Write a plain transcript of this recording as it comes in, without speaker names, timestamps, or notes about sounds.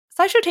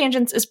SciShow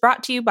Tangents is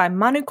brought to you by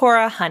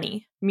Manukora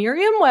Honey.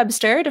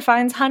 Merriam-Webster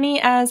defines honey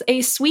as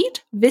a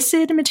sweet,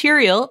 viscid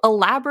material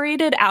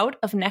elaborated out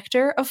of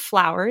nectar of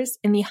flowers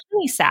in the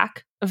honey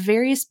sac of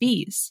various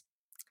bees.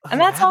 And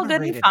that's all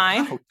good and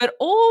fine, but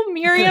old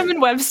Merriam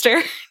and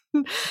Webster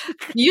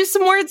used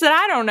some words that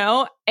I don't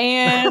know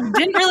and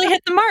didn't really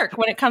hit the mark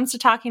when it comes to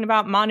talking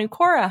about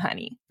Manukora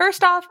honey.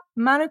 First off,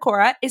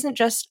 Manukora isn't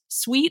just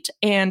sweet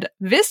and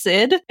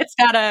viscid. It's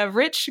got a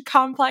rich,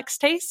 complex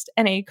taste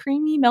and a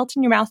creamy,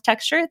 melt-in-your-mouth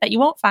texture that you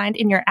won't find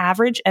in your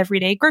average,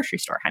 everyday grocery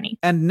store honey.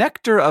 And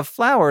nectar of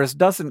flowers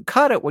doesn't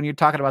cut it when you're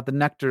talking about the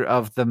nectar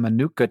of the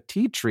Manuka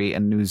tea tree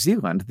in New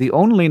Zealand, the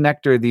only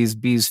nectar these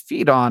bees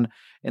feed on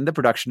in the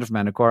production of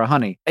Manukora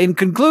honey. In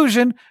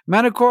conclusion,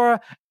 Manukora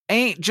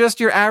ain't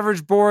just your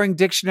average boring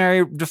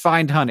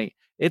dictionary-defined honey.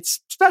 It's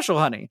special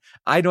honey.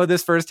 I know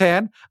this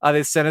firsthand.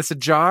 They sent us a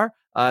jar,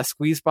 a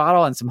squeeze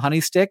bottle, and some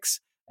honey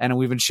sticks, and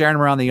we've been sharing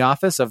them around the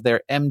office of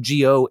their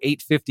MGO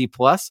 850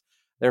 Plus,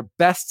 their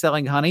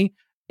best-selling honey.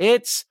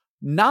 It's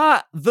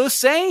not the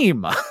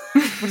same.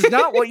 It's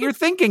not what you're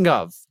thinking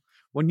of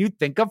when you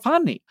think of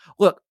honey.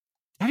 Look,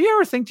 have you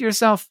ever think to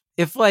yourself,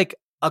 if like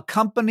a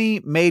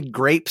company made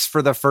grapes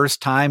for the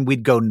first time,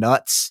 we'd go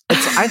nuts?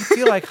 I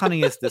feel like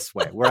honey is this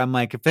way, where I'm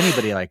like, if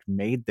anybody like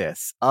made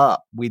this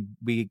up, we'd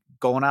be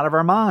going out of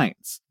our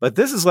minds. But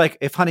this is like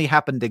if honey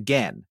happened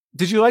again.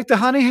 Did you like the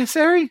honey,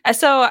 Sari?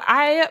 So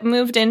I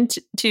moved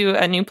into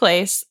a new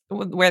place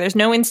where there's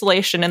no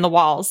insulation in the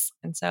walls.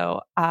 And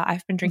so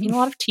I've been drinking a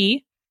lot of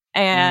tea.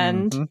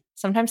 And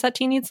sometimes that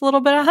tea needs a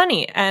little bit of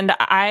honey. And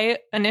I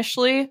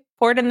initially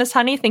poured in this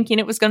honey thinking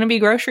it was going to be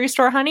grocery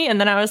store honey.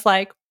 And then I was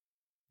like,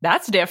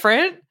 that's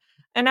different.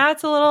 And now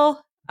it's a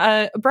little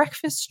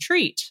breakfast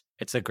treat.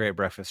 It's a great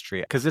breakfast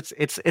treat because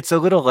it's a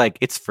little like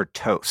it's for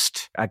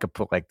toast. I could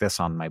put like this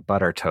on my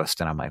butter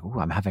toast and I'm like, ooh,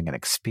 I'm having an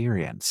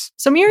experience.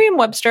 So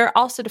Merriam-Webster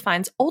also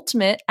defines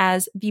ultimate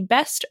as the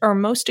best or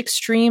most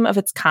extreme of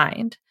its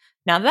kind.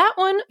 Now that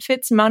one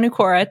fits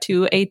Manukora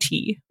to a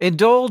T.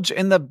 Indulge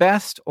in the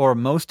best or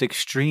most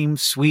extreme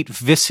sweet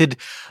viscid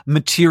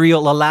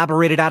material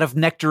elaborated out of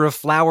nectar of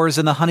flowers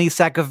in the honey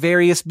sac of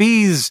various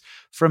bees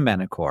from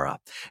Manukora.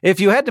 If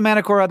you head to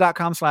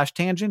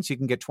manukora.com/tangents, you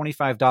can get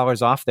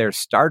 $25 off their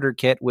starter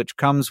kit, which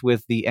comes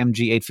with the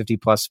MG 850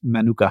 Plus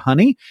Manuka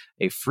honey,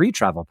 a free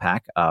travel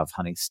pack of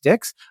honey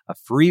sticks, a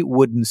free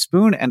wooden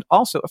spoon, and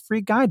also a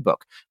free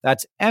guidebook.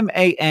 That's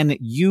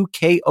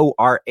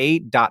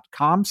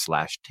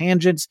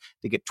manukora.com/tangents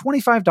to get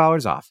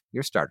 $25 off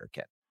your starter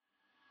kit.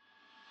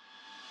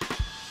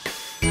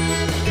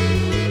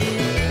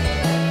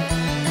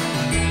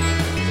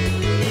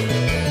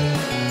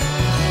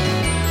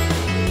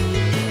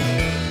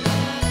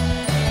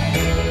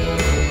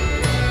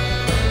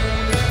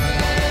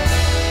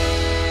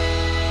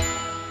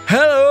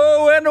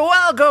 Hello and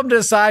welcome to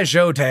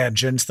SciShow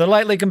Tangents, the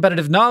lightly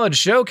competitive knowledge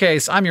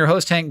showcase. I'm your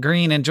host, Hank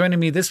Green, and joining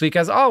me this week,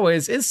 as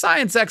always, is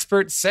science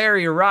expert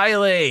Sari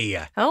Riley.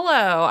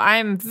 Hello.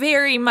 I'm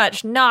very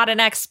much not an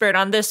expert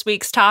on this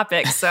week's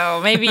topic, so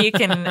maybe you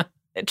can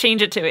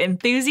change it to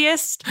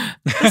enthusiast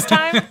this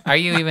time. Are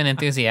you even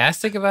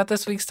enthusiastic about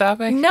this week's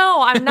topic?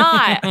 No, I'm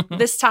not.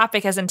 This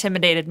topic has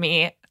intimidated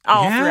me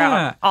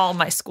throughout all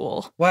my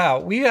school. Wow,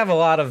 we have a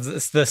lot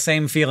of the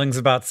same feelings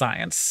about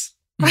science.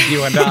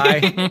 You and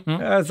I,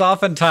 as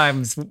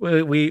oftentimes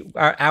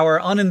our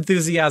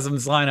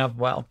unenthusiasms line up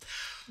well.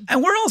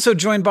 And we're also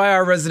joined by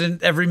our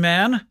resident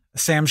everyman,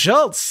 Sam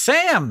Schultz.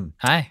 Sam.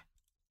 Hi.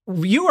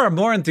 You are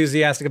more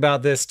enthusiastic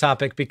about this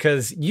topic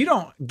because you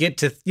don't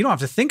have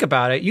to think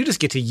about it. You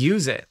just get to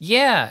use it.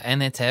 Yeah,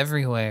 and it's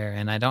everywhere,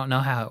 and I don't know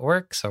how it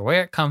works or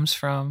where it comes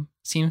from.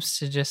 Seems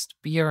to just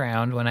be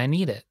around when I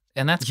need it,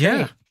 and that's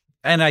great.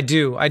 And I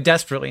do. I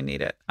desperately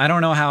need it. I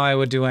don't know how I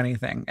would do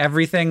anything.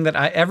 Everything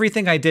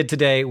I did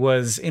today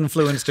was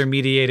influenced or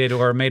mediated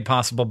or made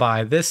possible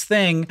by this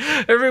thing.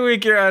 Every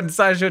week here on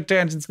SciShow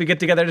Tangents, we get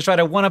together to try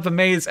to one-up,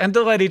 amaze, and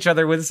delight each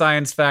other with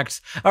science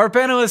facts. Our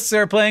panelists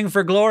are playing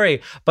for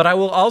glory, but I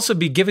will also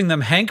be giving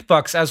them Hank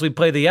Bucks as we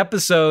play the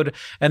episode.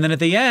 And then at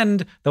the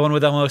end, the one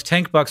with the most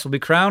Hank Bucks will be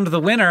crowned the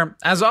winner.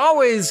 As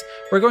always,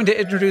 we're going to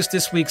introduce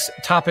this week's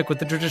topic with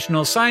the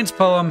traditional science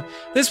poem.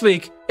 This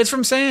week, it's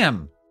from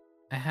Sam.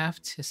 I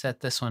have to set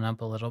this one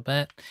up a little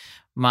bit.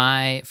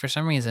 For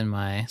some reason,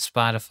 my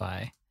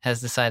Spotify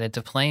has decided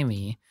to play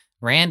me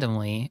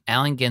randomly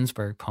Allen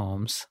Ginsberg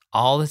poems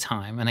all the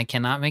time, and I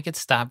cannot make it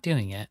stop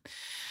doing it.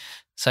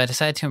 So I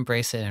decided to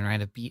embrace it and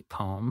write a beat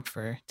poem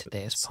for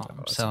today's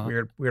poem. It's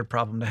a weird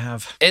problem to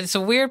have. It's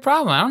a weird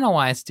problem. I don't know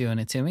why it's doing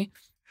it to me.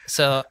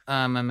 So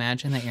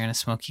imagine that you're in a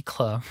smoky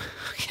club.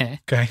 Okay.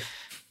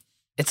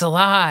 It's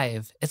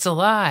alive! It's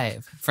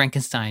alive!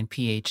 Frankenstein,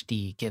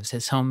 PhD, gives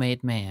his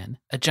homemade man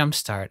a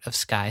jumpstart of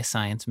sky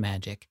science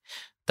magic.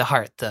 The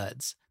heart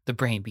thuds. The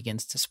brain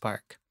begins to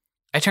spark.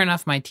 I turn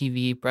off my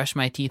TV, brush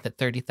my teeth at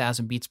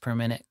 30,000 beats per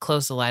minute,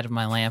 close the light of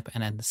my lamp,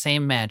 and at the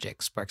same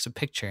magic sparks a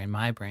picture in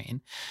my brain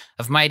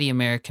of mighty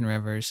American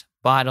rivers,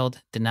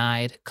 bottled,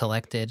 denied,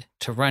 collected,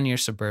 to run your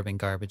suburban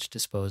garbage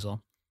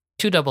disposal.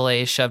 2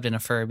 AA's shoved in a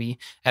Furby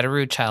at a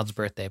rude child's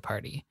birthday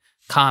party.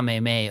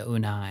 Kame me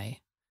unai.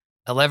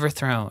 A lever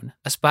thrown,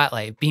 a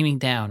spotlight beaming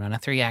down on a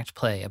 3-act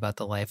play about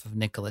the life of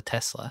Nikola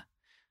Tesla.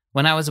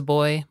 When I was a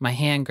boy, my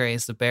hand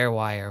grazed the bare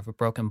wire of a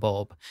broken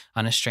bulb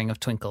on a string of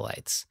twinkle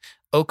lights.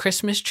 Oh,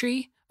 Christmas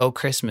tree, oh,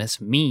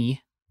 Christmas,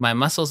 me, my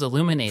muscles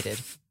illuminated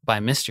by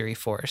mystery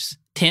force.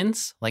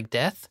 Tints, like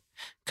death?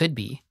 Could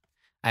be.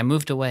 I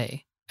moved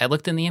away. I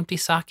looked in the empty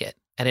socket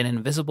at an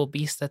invisible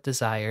beast that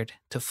desired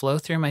to flow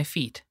through my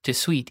feet to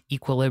sweet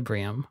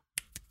equilibrium.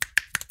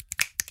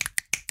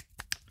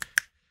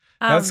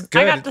 That's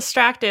good. I got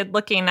distracted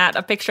looking at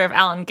a picture of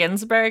Allen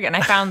Ginsberg, and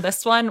I found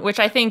this one, which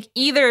I think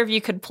either of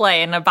you could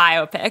play in a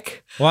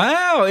biopic.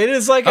 Wow, it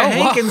is like a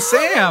Hank and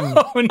Sam.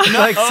 Oh, no.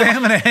 Like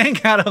Sam and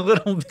Hank had a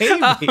little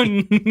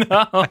baby.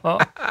 Oh, no.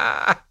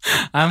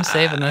 I'm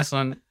saving this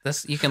one.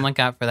 You can look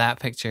out for that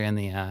picture in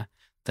the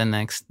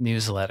next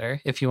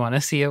newsletter if you want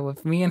to see it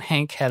with me and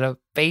Hank had a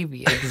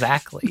baby.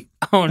 Exactly.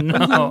 Oh,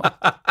 no.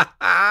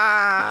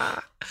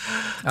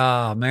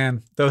 Oh,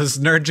 man. Those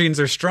nerd genes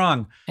are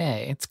strong.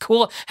 Hey, it's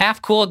cool.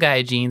 Half cool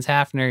guy genes,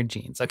 half nerd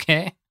genes,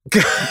 okay?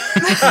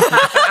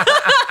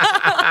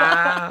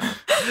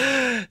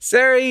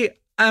 Sari,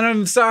 and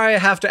I'm sorry I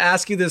have to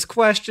ask you this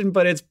question,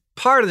 but it's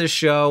part of the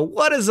show.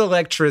 What is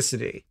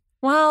electricity?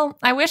 Well,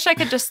 I wish I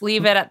could just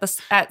leave it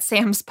at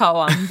Sam's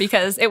poem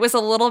because it was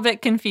a little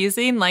bit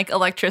confusing, like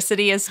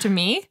electricity is to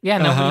me. Yeah,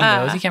 nobody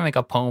knows. You can't make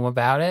a poem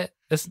about it.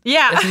 It's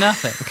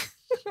nothing.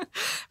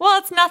 Well,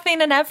 it's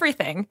nothing and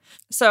everything.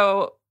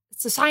 So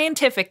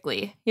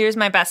scientifically, here's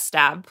my best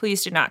stab.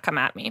 Please do not come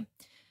at me.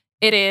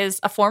 It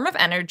is a form of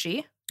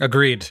energy.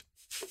 Agreed.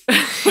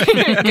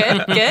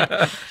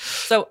 Good.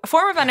 So a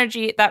form of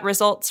energy that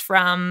results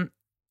from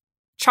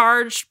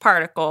charged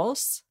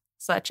particles,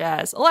 such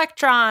as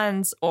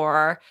electrons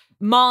or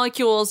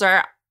molecules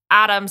or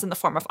atoms in the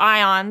form of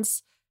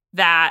ions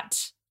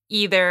that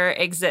either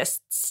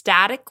exist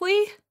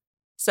statically,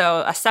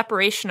 so a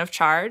separation of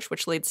charge,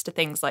 which leads to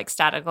things like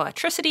static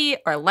electricity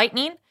or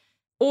lightning,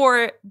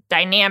 or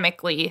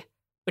dynamically,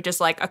 which is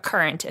like a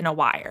current in a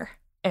wire.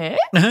 It's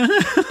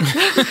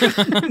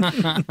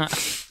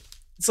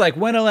like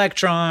when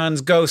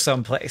electrons go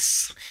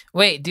someplace.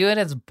 Wait, do it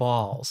as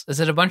balls. Is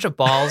it a bunch of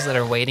balls that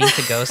are waiting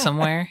to go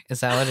somewhere? Is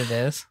that what it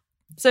is?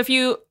 So if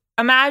you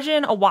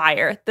imagine a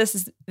wire, this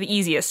is the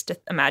easiest to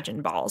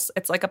imagine balls.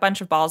 It's like a bunch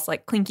of balls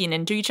like clinking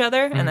into each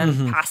other and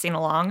then passing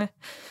along.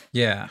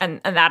 Yeah. And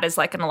that is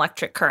like an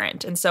electric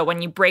current. And so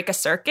when you break a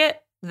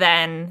circuit,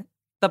 then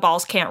the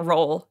balls can't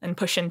roll and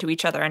push into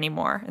each other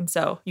anymore. And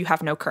so you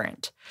have no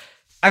current.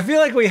 I feel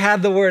like we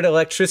had the word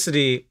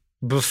electricity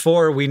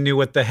before we knew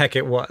what the heck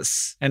it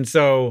was. And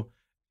so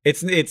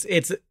it's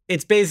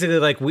basically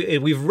like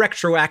we've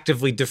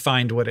retroactively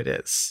defined what it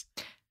is.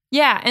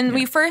 Yeah, and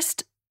we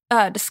first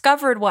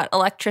discovered what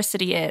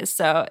electricity is.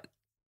 So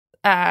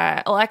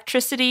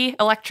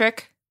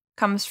electric,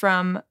 comes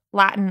from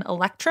Latin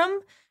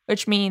electrum,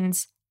 which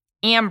means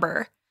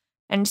amber.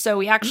 And so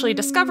we actually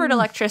discovered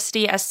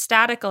electricity as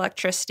static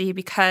electricity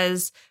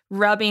because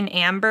rubbing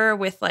amber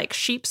with like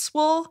sheep's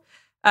wool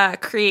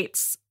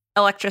creates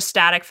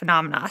electrostatic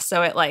phenomena.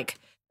 So it like,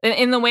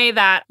 in the way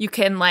that you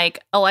can like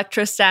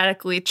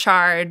electrostatically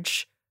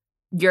charge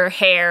your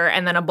hair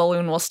and then a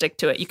balloon will stick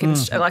to it. You can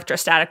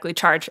electrostatically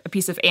charge a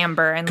piece of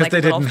amber and like they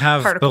little didn't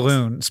have particles.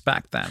 Balloons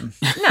back then.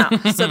 No.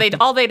 So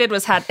all they did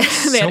was had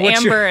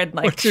amber and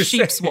like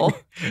sheep's wool.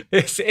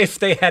 If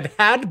they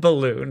had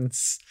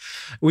balloons,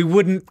 we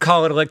wouldn't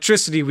call it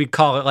electricity. We'd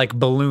call it like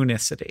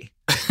balloonicity.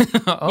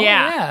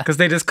 Yeah. Because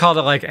they just called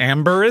it like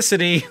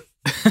ambericity.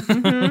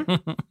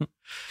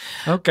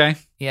 Okay.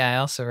 Yeah, I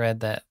also read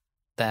that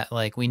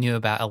like we knew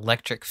about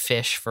electric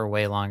fish for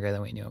way longer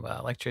than we knew about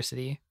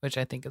electricity, which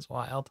I think is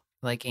wild.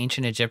 Like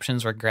ancient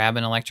Egyptians were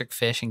grabbing electric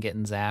fish and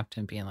getting zapped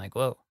and being like,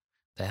 whoa,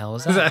 the hell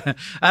was that?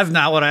 That's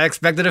not what I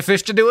expected a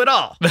fish to do at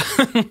all.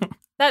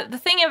 The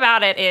thing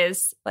about it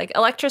is like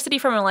electricity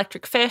from an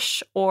electric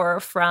fish or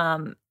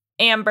from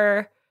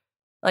amber,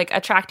 like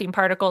attracting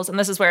particles, and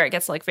this is where it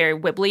gets like very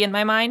wibbly in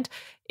my mind,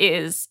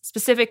 is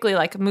specifically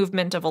like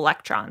movement of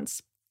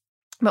electrons.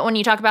 But when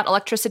you talk about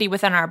electricity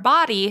within our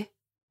body,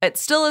 it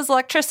still is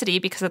electricity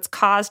because it's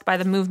caused by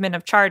the movement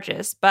of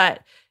charges, but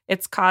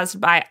it's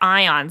caused by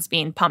ions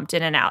being pumped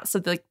in and out. So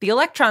the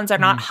electrons are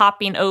not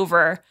hopping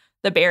over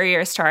the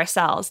barriers to our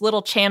cells.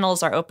 Little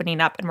channels are opening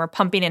up and we're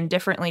pumping in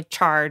differently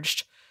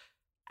charged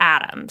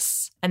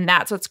atoms. And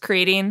that's what's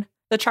creating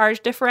the charge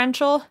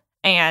differential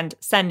and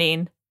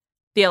sending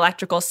the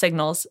electrical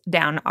signals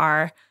down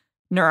our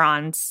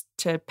neurons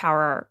to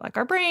power like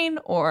our brain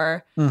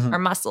or our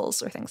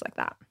muscles or things like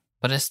that.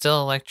 But it's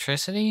still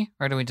electricity,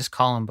 or do we just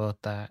call them both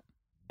that?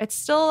 It's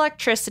still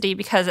electricity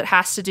because it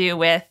has to do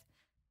with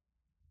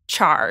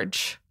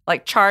charge,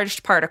 like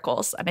charged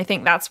particles. And I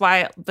think that's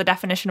why the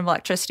definition of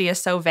electricity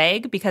is so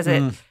vague, because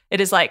it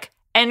is like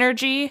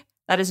energy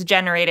that is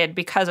generated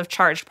because of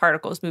charged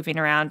particles moving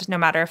around, no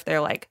matter if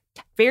they're like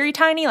very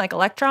tiny, like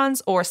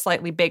electrons, or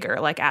slightly bigger,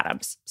 like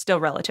atoms, still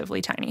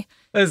relatively tiny.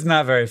 It's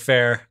not very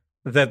fair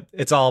that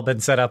it's all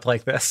been set up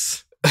like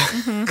this.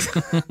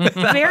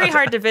 Very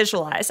hard to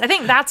visualize. I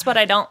think that's what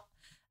I don't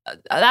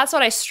that's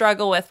what I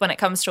struggle with when it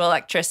comes to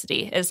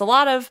electricity, is a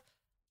lot of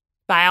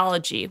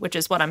biology, which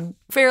is what I'm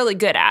fairly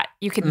good at.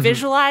 You can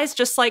visualize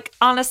just like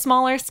on a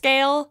smaller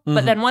scale,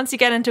 but then once you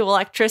get into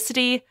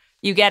electricity,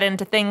 you get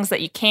into things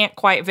that you can't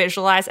quite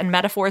visualize and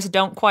metaphors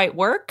don't quite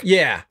work.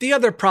 Yeah. The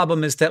other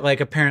problem is that,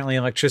 like, apparently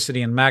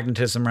electricity and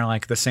magnetism are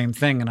like the same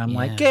thing. And I'm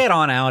like, get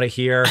on out of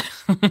here.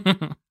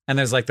 And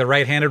there's like the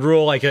right-handed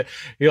rule. Like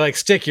you like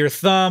stick your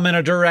thumb in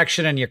a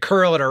direction and you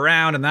curl it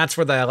around, and that's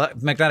where the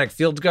magnetic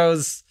field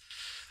goes.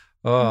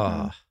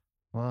 Oh,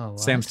 Whoa,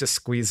 Sam's just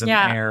squeezing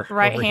air.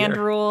 Right-hand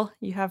rule.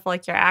 You have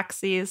like your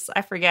axes.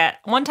 I forget.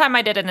 One time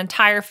I did an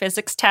entire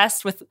physics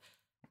test with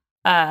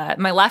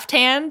my left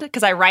hand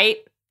because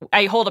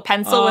I hold a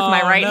pencil with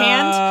my right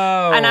hand,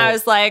 and I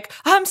was like,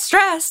 I'm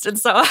stressed. And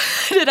so I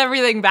did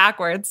everything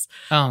backwards.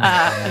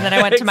 And then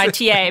I went to my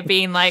TA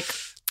being like,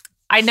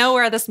 I know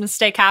where this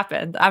mistake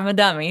happened. I'm a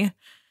dummy.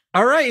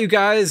 All right, you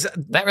guys.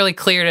 That really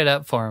cleared it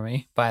up for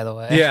me, by the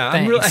way. Yeah.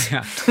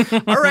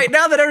 All right,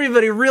 now that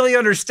everybody really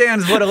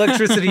understands what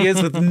electricity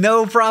is with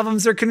no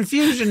problems or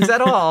confusions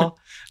at all,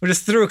 we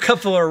just threw a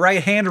couple of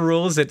right-hand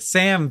rules at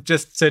Sam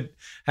just to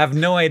have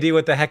no idea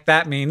what the heck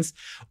that means.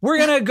 We're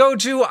going to go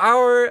to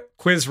our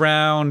quiz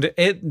round.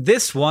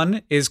 This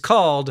one is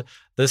called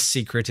The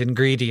Secret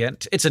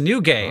Ingredient. It's a new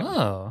game.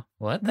 Oh,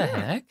 what the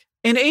heck?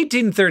 In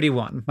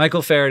 1831,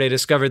 Michael Faraday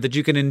discovered that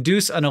you can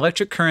induce an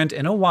electric current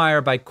in a wire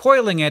by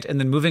coiling it and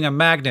then moving a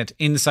magnet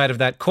inside of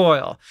that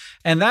coil.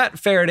 And that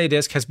Faraday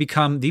disc has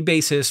become the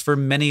basis for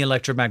many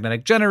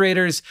electromagnetic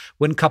generators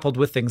when coupled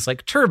with things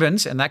like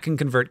turbines, and that can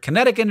convert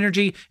kinetic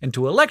energy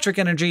into electric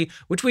energy,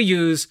 which we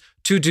use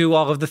to do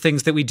all of the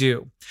things that we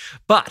do.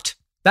 But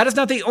that is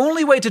not the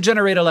only way to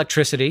generate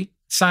electricity.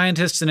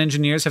 Scientists and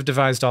engineers have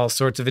devised all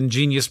sorts of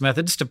ingenious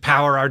methods to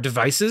power our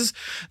devices,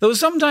 though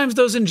sometimes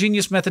those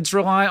ingenious methods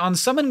rely on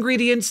some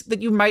ingredients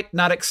that you might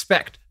not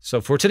expect.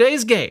 So for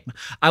today's game,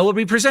 I will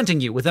be presenting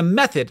you with a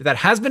method that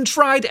has been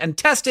tried and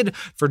tested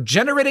for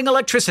generating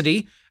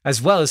electricity,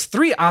 as well as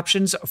 3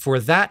 options for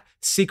that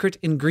secret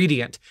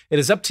ingredient. It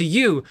is up to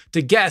you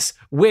to guess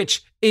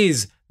which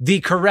is the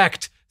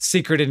correct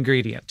secret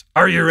ingredient.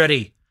 Are you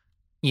ready?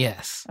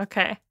 Yes.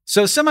 Okay.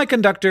 So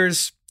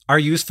semiconductors are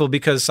useful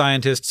because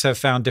scientists have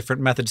found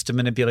different methods to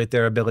manipulate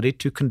their ability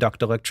to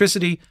conduct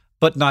electricity,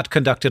 but not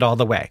conduct it all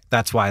the way.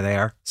 That's why they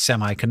are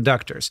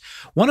semiconductors.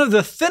 One of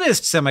the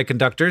thinnest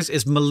semiconductors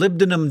is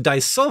molybdenum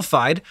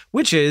disulfide,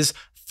 which is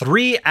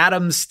 3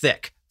 atoms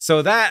thick.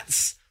 So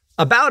that's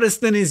about as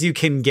thin as you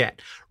can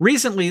get.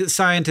 Recently,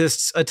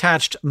 scientists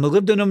attached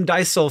molybdenum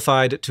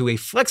disulfide to a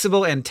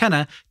flexible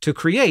antenna to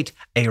create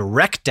a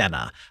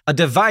rectenna, a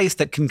device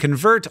that can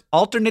convert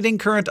alternating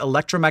current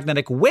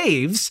electromagnetic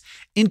waves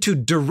into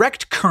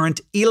direct current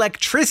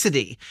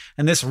electricity.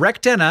 And this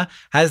rectenna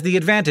has the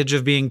advantage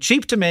of being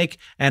cheap to make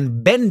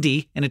and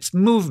bendy in its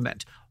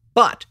movement.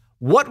 But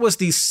what was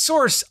the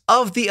source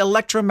of the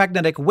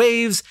electromagnetic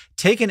waves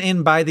taken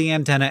in by the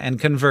antenna and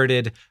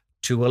converted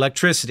to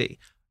electricity?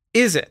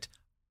 Is it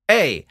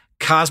A,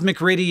 cosmic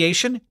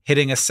radiation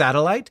hitting a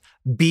satellite,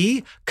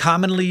 B,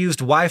 commonly used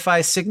Wi-Fi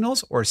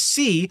signals, or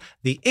C,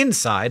 the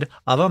inside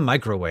of a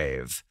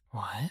microwave?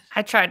 What?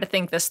 I tried to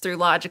think this through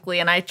logically,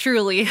 and I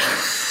truly,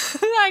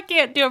 I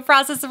can't do a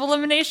process of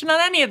elimination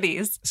on any of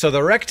these. So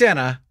the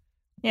rectenna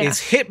is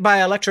hit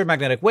by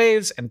electromagnetic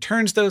waves and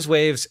turns those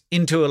waves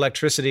into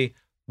electricity.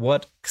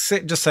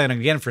 Just saying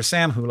again for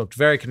Sam, who looked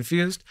very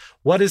confused,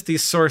 what is the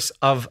source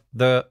of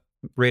the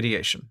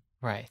radiation?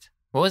 Right.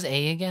 What was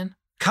A again?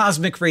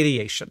 Cosmic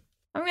radiation.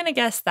 I'm going to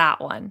guess that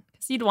one,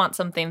 because you'd want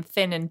something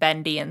thin and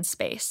bendy in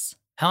space.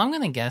 Hell, I'm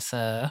going to guess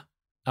a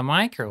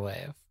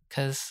microwave,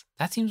 because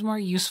that seems more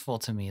useful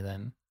to me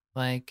than,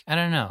 like, I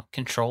don't know,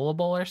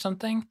 controllable or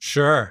something?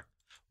 Sure.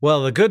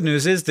 Well, the good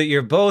news is that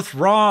you're both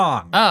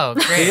wrong. Oh,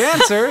 great. The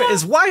answer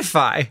is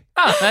Wi-Fi.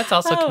 Oh, that's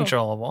also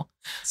controllable.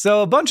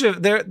 So a bunch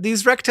of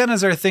these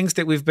rectennas are things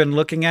that we've been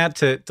looking at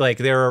to, like,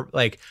 there are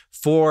like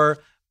 4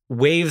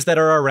 waves that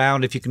are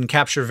around. If you can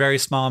capture very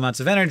small amounts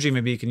of energy,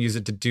 maybe you can use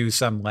it to do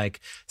some like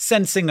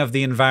sensing of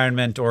the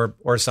environment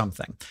or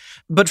something.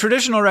 But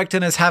traditional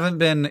rectennas haven't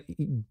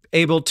been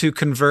able to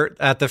convert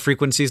at the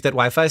frequencies that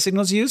Wi-Fi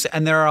signals use.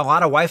 And there are a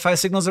lot of Wi-Fi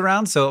signals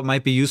around, so it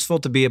might be useful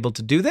to be able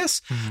to do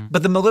this. Mm-hmm.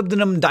 But the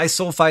molybdenum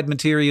disulfide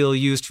material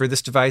used for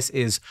this device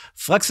is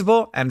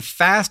flexible and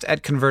fast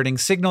at converting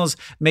signals,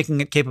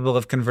 making it capable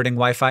of converting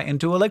Wi-Fi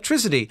into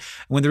electricity.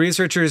 When the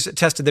researchers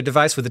tested their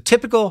device with a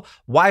typical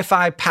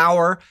Wi-Fi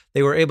power,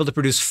 they were able to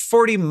produce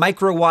 40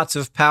 microwatts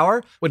of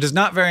power, which is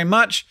not very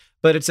much,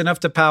 but it's enough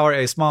to power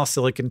a small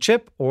silicon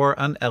chip or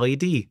an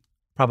LED.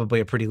 Probably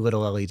a pretty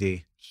little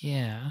LED.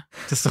 Yeah.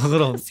 Just a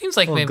little. It seems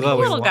like maybe a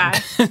little guy.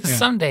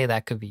 Someday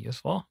that could be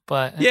useful,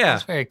 but yeah,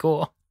 it's very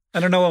cool. I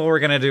don't know what we're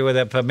going to do with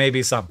it, but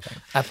maybe something.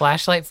 A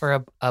flashlight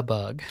for a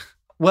bug.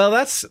 Well,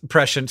 that's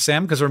prescient,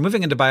 Sam, because we're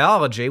moving into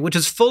biology, which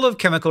is full of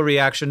chemical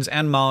reactions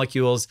and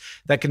molecules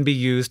that can be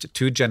used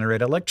to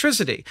generate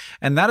electricity.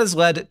 And that has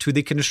led to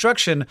the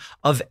construction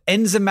of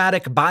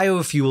enzymatic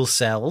biofuel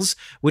cells,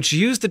 which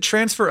use the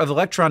transfer of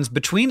electrons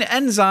between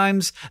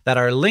enzymes that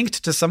are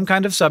linked to some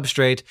kind of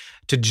substrate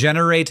to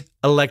generate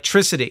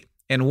electricity.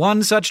 In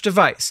one such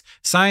device,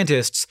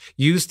 scientists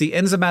used the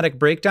enzymatic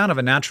breakdown of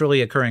a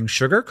naturally occurring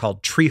sugar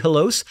called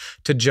trehalose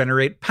to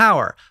generate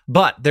power.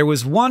 But there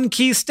was one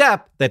key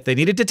step that they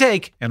needed to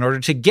take in order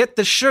to get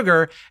the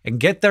sugar and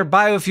get their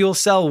biofuel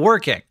cell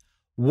working.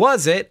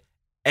 Was it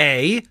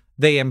A,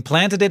 they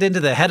implanted it into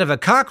the head of a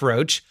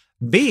cockroach,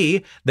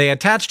 B, they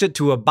attached it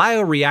to a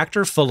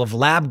bioreactor full of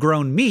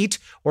lab-grown meat,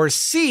 or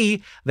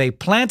C, they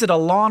planted a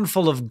lawn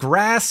full of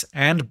grass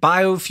and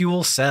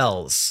biofuel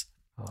cells?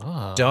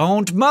 Oh.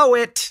 Don't mow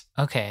it.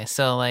 Okay,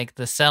 so like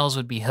the cells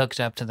would be hooked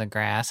up to the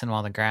grass, and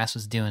while the grass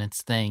was doing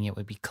its thing, it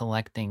would be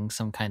collecting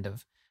some kind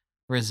of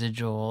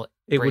residual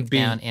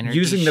breakdown energy.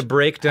 Using the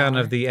breakdown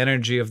power. of the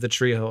energy of the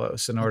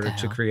trehalose in order to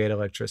hell? create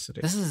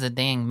electricity. This is a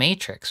dang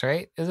Matrix,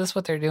 right? Is this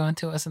what they're doing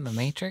to us in the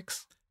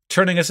Matrix?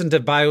 Turning us into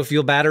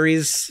biofuel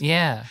batteries.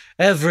 Yeah.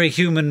 Every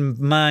human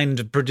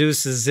mind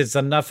produces it's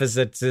enough as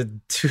it's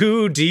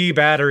 2D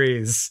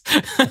batteries.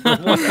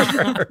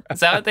 Whatever. Is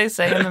that what they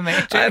say in the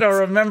Matrix? I don't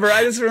remember.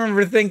 I just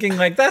remember thinking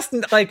like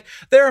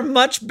there are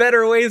much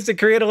better ways to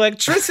create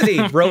electricity.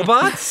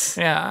 Robots.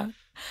 Yeah.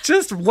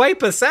 Just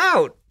wipe us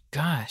out.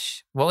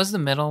 Gosh. What was the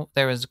middle?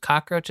 There was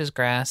cockroaches,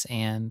 grass,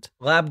 and...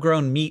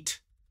 Lab-grown meat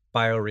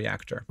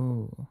bioreactor.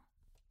 Ooh.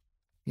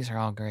 These are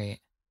all great.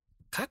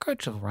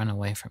 Cockroach will run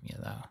away from you,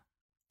 though.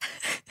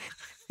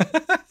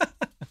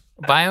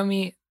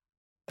 Biomeat,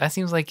 that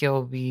seems like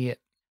it'll be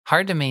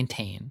hard to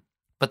maintain.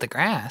 But the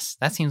grass,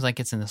 that seems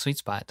like it's in the sweet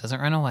spot. Doesn't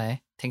run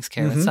away. Takes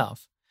care of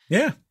itself.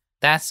 Yeah.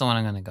 That's the one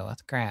I'm going to go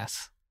with.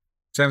 Grass.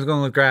 Sam's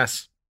going with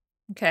grass.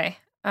 Okay.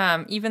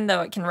 Even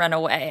though it can run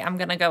away, I'm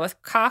going to go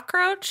with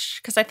cockroach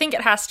because I think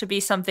it has to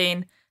be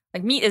something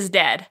like meat is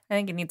dead. I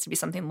think it needs to be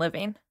something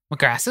living. Well,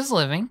 grass is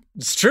living.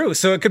 It's true.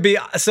 So it could be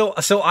so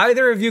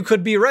either of you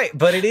could be right,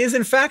 but it is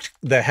in fact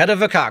the head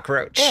of a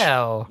cockroach.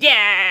 Ew.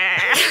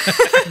 Yeah.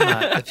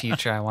 Not the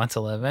future I want to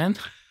live in.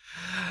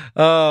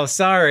 Oh,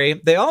 sorry.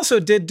 They also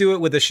did do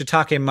it with a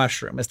shiitake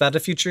mushroom. Is that a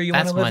future you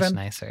want That's to live much in?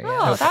 nicer.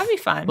 Oh, Yeah. that'd be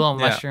fun. Little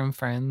Yeah. mushroom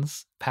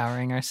friends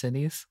powering our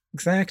cities.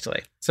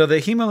 Exactly. So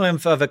the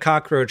hemolymph of a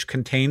cockroach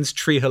contains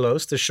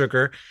trehalose, the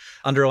sugar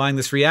underlying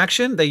this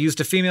reaction. They used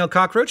a female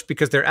cockroach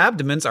because their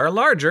abdomens are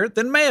larger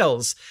than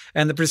males.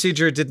 And the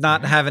procedure did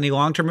not have any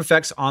long-term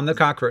effects on the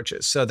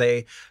cockroaches. So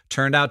they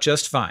turned out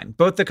just fine.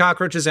 Both the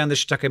cockroaches and the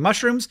shiitake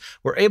mushrooms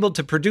were able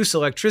to produce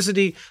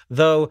electricity,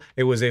 though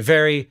it was a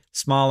very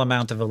small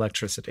amount of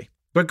electricity.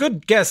 But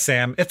good guess,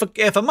 Sam.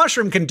 If a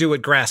mushroom can do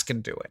it, grass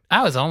can do it.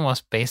 I was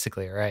almost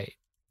basically right.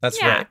 That's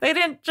yeah, right. they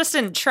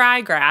didn't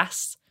try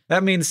grass.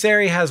 That means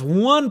Sari has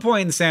 1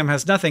 point and Sam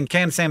has nothing.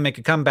 Can Sam make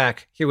a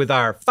comeback here with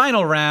our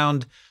final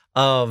round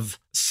of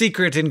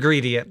secret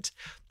ingredient?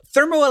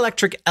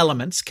 Thermoelectric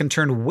elements can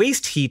turn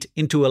waste heat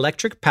into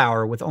electric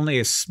power with only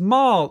a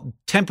small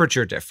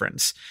temperature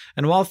difference.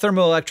 And while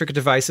thermoelectric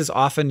devices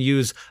often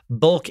use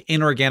bulk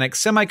inorganic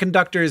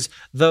semiconductors,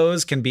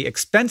 those can be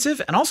expensive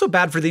and also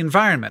bad for the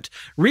environment.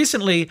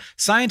 Recently,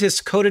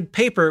 scientists coated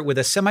paper with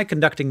a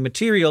semiconducting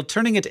material,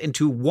 turning it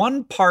into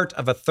one part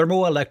of a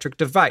thermoelectric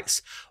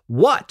device.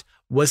 What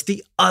was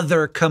the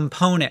other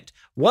component?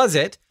 Was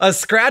it a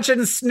scratch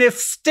and sniff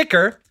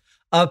sticker,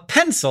 a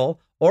pencil,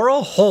 or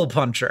a hole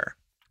puncher?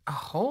 A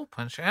hole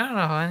puncher? I don't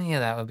know how any of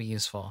that would be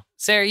useful.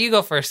 Sarah, you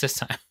go first this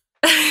time.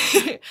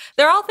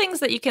 They're all things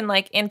that you can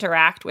like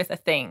interact with a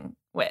thing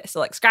with. So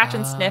like scratch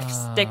and sniff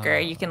sticker,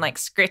 you can like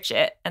scritch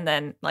it and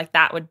then like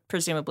that would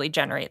presumably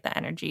generate the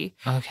energy.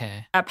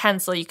 Okay. A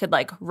pencil, you could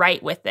like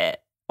write with it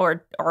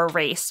or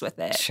erase with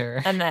it.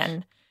 Sure. And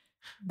then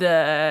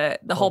the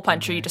hole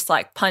puncher, you just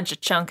like punch a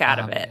chunk out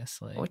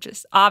Obviously. of it, which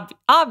is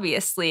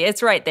obviously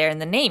it's right there in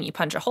the name. You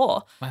punch a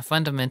hole. My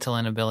fundamental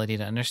inability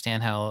to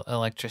understand how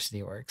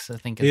electricity works, I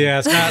think,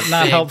 It's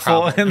not big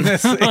helpful problem.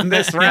 in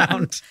this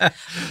round.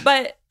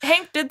 But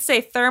Hank did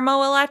say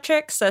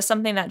thermoelectric, so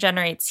something that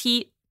generates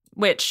heat,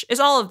 which is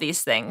all of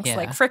these things. Yeah.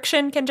 Like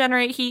friction can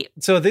generate heat.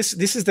 So this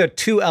is the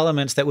two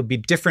elements that would be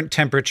different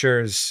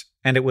temperatures,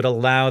 and it would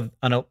allow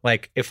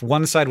if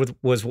one side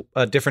was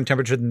a different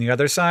temperature than the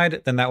other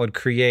side, then that would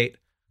create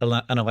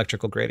an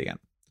electrical gradient.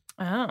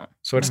 Oh.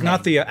 So it's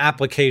not the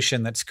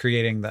application that's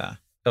creating the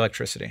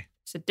electricity.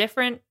 So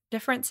different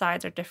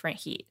sides are different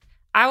heat.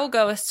 I will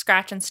go with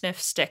scratch and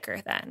sniff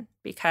sticker then,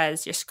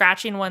 because you're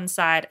scratching one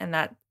side and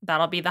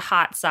that'll be the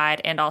hot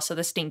side and also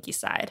the stinky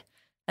side.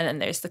 And then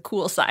there's the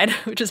cool side,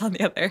 which is on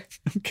the other.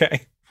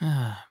 Okay.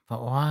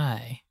 But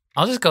why?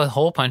 I'll just go with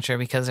hole puncher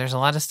because there's a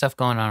lot of stuff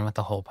going on with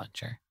the hole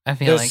puncher. I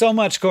feel There's like so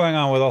much going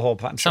on with a hole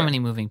puncher. so many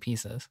moving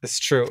pieces. It's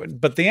true.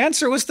 But the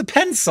answer was the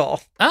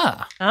pencil.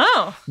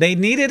 Oh. They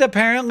needed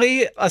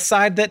apparently a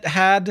side that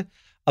had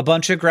a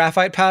bunch of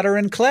graphite powder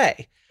and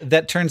clay.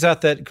 that turns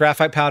out that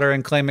graphite powder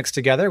and clay mixed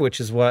together, which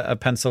is what a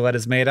pencil lead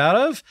is made out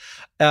of,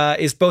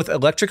 is both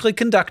electrically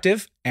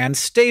conductive and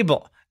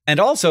stable. And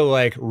also,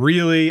 like,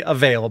 really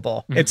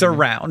available. Mm-hmm. It's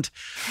around.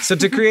 So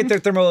to create their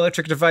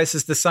thermoelectric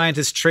devices, the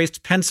scientists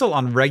traced pencil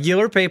on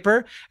regular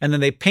paper, and then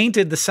they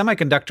painted the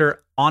semiconductor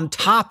on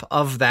top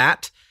of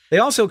that. They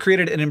also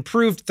created an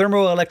improved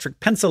thermoelectric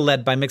pencil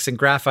lead by mixing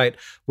graphite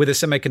with a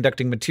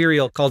semiconducting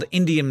material called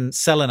indium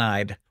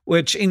selenide,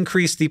 which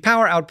increased the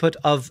power output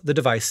of the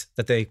device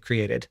that they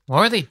created.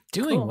 What are they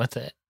doing with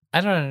it? I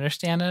don't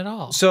understand at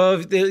all. So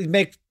they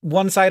make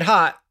one side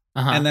hot,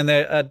 and then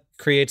that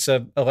creates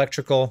an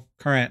electrical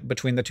current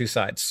between the two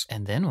sides.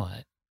 And then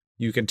what?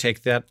 You can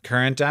take that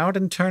current out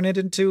and turn it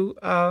into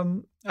a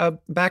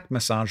back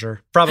massager.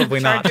 Probably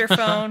not. Charge your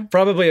phone.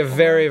 Probably a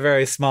very,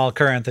 very small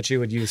current that you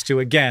would use to,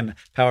 again,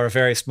 power a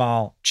very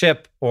small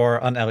chip or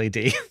an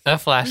LED. A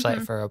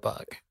flashlight for a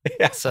bug.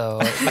 Yeah.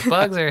 So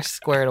bugs are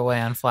squared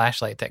away on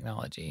flashlight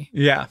technology.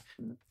 Yeah.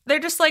 They're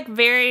just like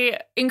very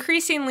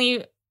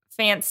increasingly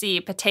fancy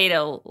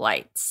potato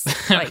lights.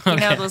 Like, you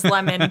know, those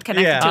lemon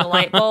connected to a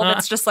light bulb.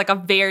 It's just like a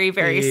very,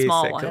 very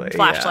small one.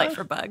 Flashlight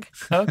for bug.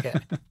 Okay.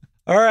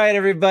 All right,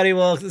 everybody.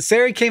 Well,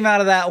 Sari came out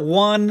of that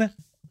one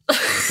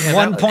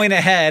point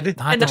ahead. An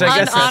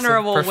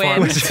unhonorable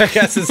win. Which I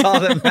guess is all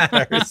that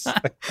matters.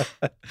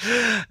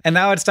 And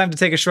now it's time to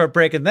take a short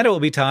break, and then it will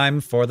be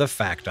time for the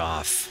Fact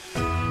Off.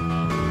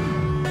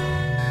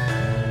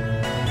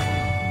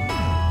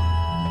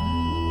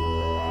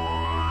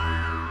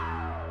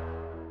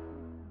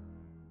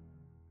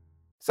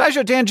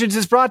 SciShow Tangents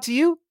is brought to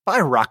you by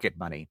Rocket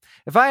Money.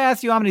 If I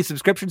asked you how many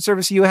subscription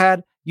services you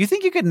had, you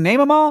think you could name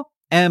them all?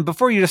 And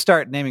before you just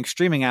start naming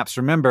streaming apps,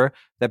 remember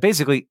that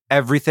basically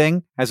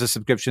everything has a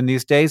subscription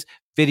these days.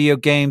 Video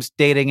games,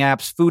 dating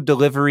apps, food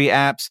delivery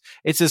apps.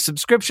 It's a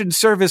subscription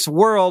service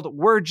world.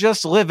 We're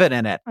just living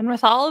in it. And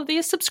with all of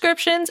these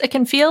subscriptions, it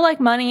can feel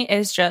like money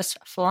is just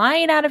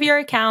flying out of your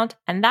account.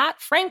 And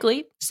that,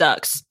 frankly,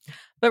 sucks.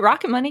 But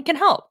Rocket Money can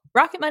help.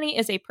 Rocket Money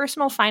is a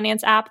personal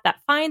finance app that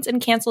finds and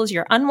cancels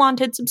your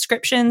unwanted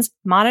subscriptions,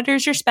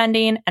 monitors your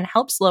spending, and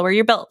helps lower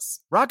your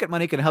bills. Rocket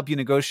Money can help you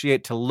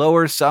negotiate to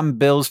lower some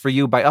bills for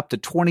you by up to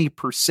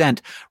 20%.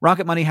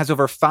 Rocket Money has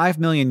over 5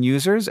 million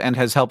users and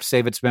has helped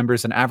save its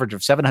members an average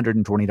of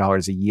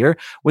 $720 a year,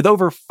 with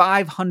over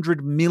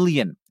 500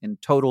 million in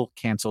total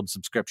canceled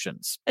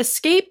subscriptions.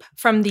 Escape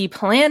from the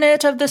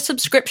planet of the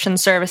subscription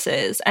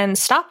services and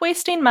stop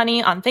wasting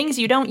money on things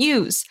you don't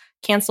use.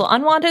 Cancel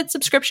unwanted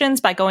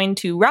subscriptions by going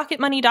to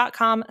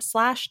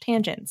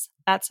rocketmoney.com/tangents.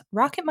 That's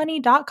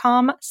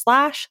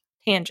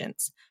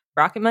rocketmoney.com/tangents.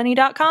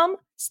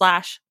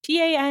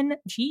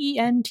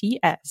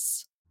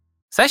 rocketmoney.com/tangents.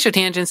 SciShow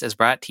Tangents is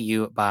brought to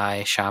you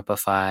by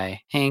Shopify.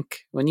 Hank,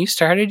 when you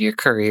started your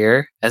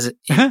career as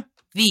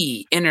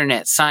the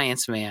internet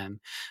science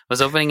man,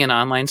 was opening an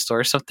online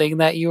store something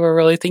that you were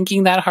really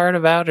thinking that hard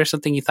about, or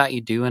something you thought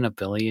you'd do in a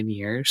billion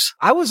years?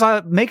 I was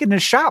making a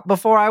shop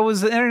before I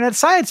was the internet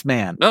science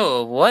man.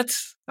 Oh, what?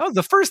 That was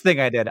the first thing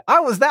I did.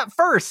 I was that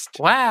first.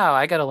 Wow,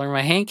 I got to learn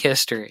my Hank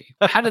history.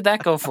 How did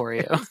that go for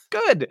you?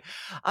 Good.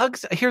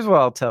 Here's what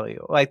I'll tell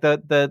you. Like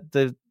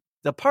the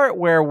part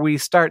where we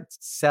start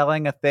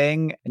selling a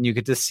thing and you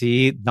get to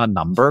see the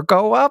number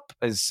go up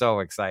is so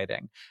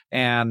exciting.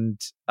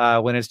 And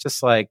when it's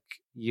just like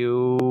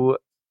you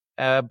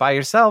by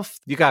yourself,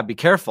 you got to be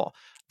careful.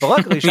 But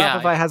luckily,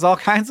 Shopify has all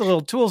kinds of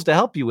little tools to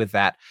help you with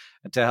that,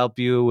 to help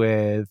you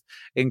with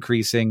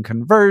increasing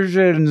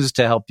conversions,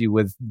 to help you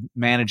with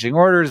managing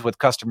orders, with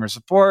customer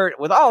support,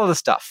 with all of the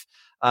stuff.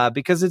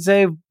 Because it's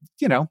I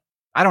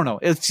don't know.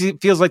 It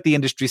feels like the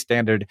industry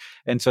standard.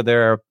 And so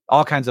there are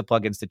all kinds of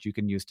plugins that you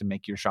can use to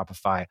make your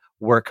Shopify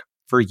work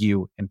for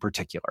you in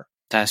particular.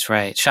 That's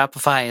right.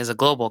 Shopify is a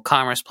global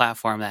commerce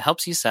platform that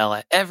helps you sell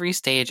at every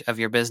stage of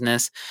your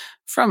business,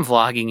 from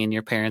vlogging in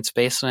your parents'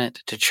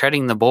 basement to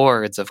treading the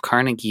boards of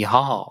Carnegie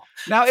Hall.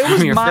 Now, it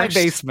was my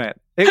basement.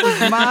 It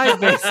was my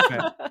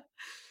basement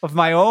of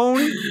my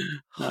own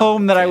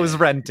home that I was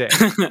renting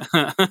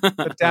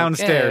the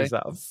downstairs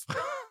of.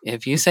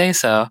 If you say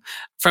so.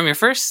 From your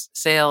first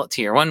sale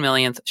to your 1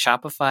 millionth,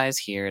 Shopify is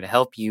here to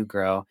help you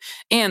grow.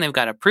 And they've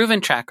got a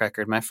proven track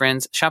record, my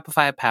friends.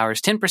 Shopify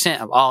powers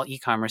 10% of all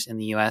e-commerce in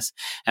the US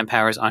and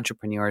powers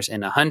entrepreneurs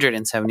in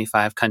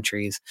 175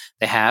 countries.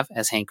 They have,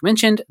 as Hank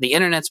mentioned, the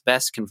internet's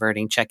best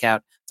converting checkout,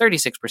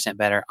 36%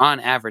 better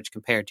on average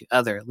compared to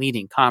other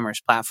leading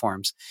commerce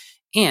platforms.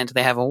 And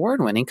they have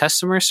award-winning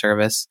customer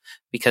service,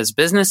 because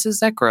businesses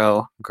that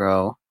grow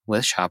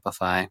with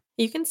Shopify.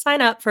 You can sign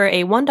up for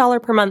a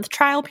 $1 per month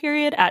trial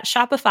period at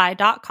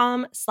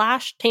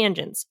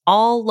shopify.com/tangents,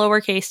 all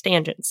lowercase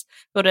tangents.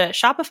 Go to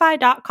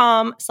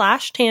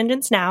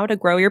shopify.com/tangents now to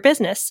grow your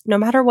business, no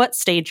matter what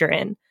stage you're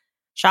in.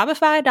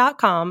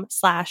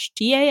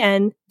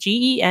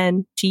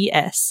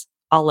 Shopify.com/tangents,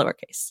 all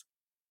lowercase.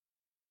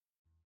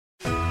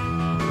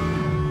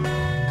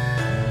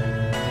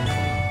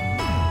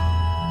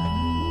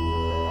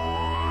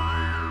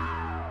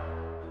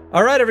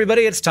 All right,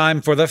 everybody, it's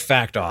time for the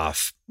Fact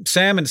Off.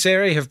 Sam and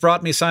Sari have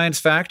brought me science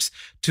facts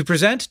to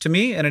present to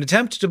me in an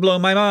attempt to blow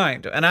my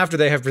mind. And after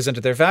they have presented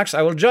their facts,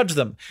 I will judge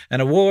them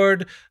and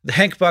award the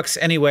Hank Bucks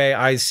any way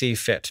I see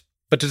fit.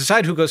 But to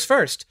decide who goes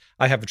first,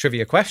 I have a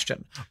trivia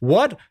question.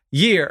 What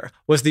year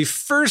was the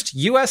first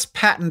U.S.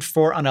 patent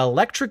for an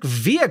electric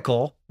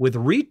vehicle with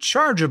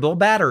rechargeable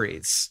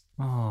batteries?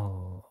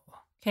 Oh.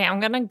 Okay, I'm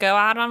going to go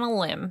out on a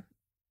limb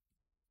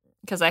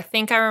because I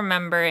think I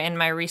remember in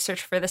my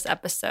research for this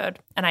episode,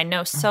 and I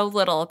know so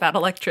little about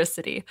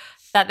electricity,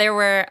 that there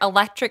were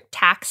electric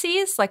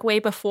taxis like way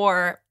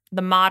before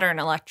the modern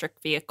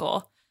electric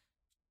vehicle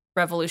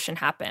revolution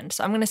happened.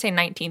 So I'm going to say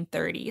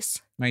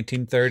 1930s.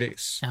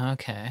 1930s.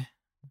 Okay.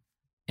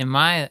 In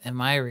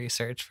my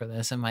research for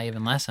this, and my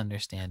even less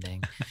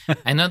understanding,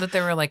 I know that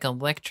there were like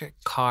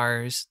electric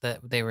cars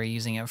that they were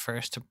using at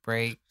first to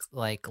break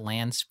like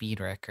land speed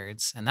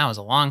records, and that was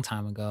a long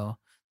time ago.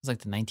 It was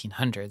like the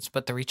 1900s.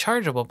 But the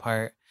rechargeable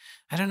part,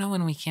 I don't know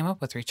when we came up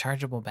with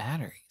rechargeable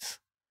batteries.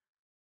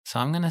 So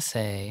I'm gonna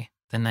say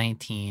the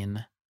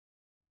 1960s.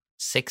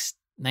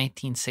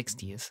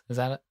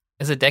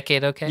 Is a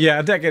decade okay? Yeah,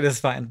 a decade is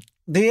fine.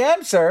 The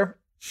answer,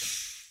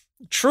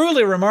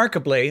 truly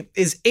remarkably,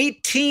 is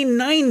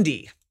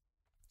 1890.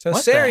 So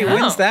What Sari the hell?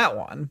 wins that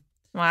one.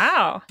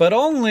 Wow. But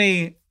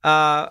only,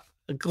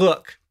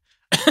 look,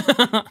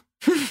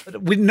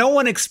 no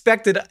one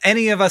expected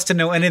any of us to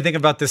know anything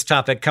about this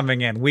topic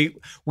coming in. We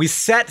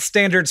set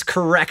standards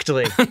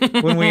correctly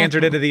when we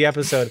entered into the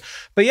episode.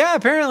 But yeah,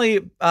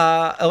 apparently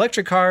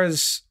electric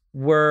cars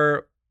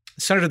were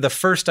sort of the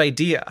first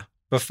idea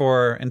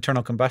before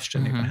internal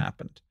combustion even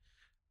happened.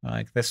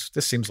 Like this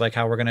seems like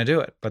how we're going to do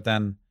it. But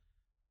then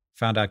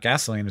found out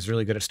gasoline is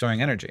really good at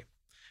storing energy.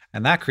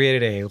 And that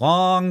created a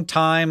long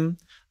time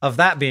of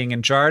that being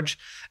in charge.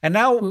 And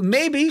now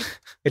maybe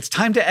it's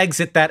time to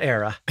exit that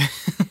era.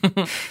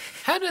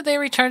 How did they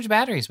recharge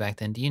batteries back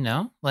then? Do you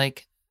know?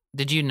 Like,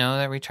 did you know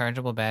that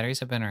rechargeable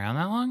batteries have been around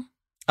that long?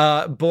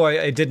 Boy,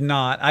 I did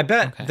not. I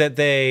bet that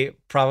they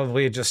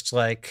probably just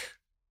like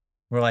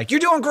were like,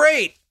 "You're doing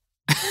great."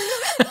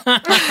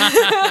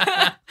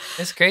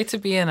 It's great to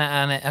be on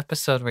an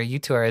episode where you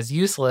two are as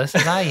useless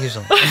as I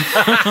usually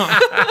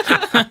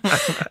am.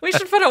 We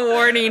should put a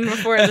warning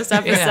before this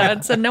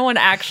episode so no one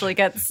actually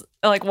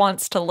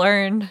wants to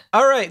learn.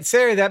 All right,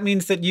 Sari, that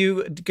means that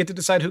you get to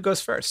decide who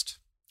goes first.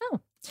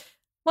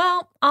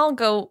 Well, I'll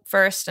go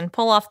first and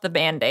pull off the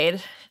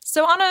Band-Aid.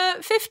 So on a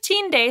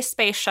 15-day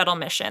space shuttle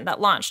mission that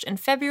launched in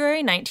February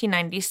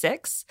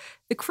 1996,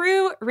 the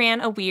crew ran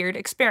a weird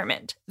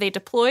experiment. They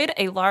deployed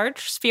a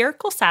large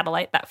spherical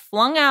satellite that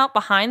flung out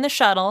behind the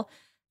shuttle,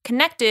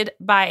 connected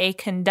by a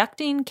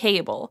conducting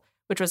cable,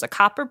 which was a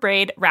copper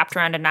braid wrapped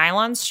around a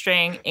nylon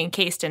string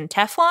encased in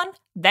Teflon,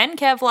 then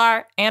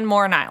Kevlar, and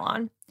more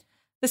nylon.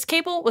 This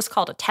cable was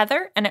called a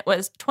tether, and it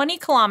was 20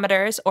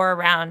 kilometers or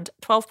around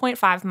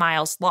 12.5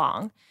 miles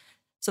long.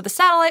 So the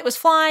satellite was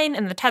flying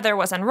and the tether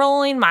was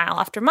unrolling mile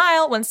after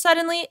mile when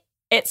suddenly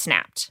it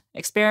snapped.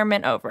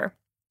 Experiment over.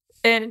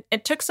 And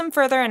it took some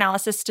further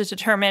analysis to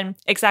determine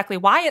exactly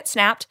why it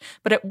snapped,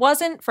 but it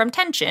wasn't from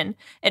tension.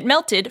 It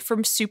melted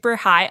from super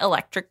high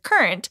electric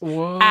current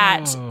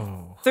at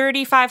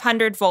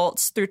 3,500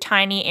 volts through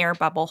tiny air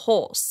bubble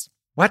holes.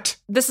 What?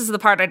 This is the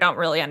part I don't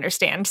really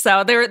understand.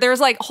 So there's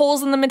like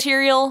holes in the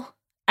material,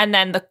 and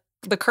then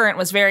the current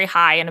was very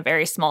high in a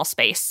very small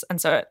space, and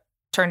so it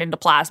turned into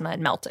plasma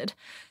and melted.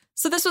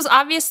 So this was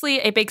obviously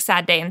a big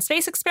sad day in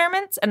space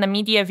experiments, and the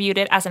media viewed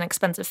it as an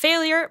expensive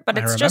failure, but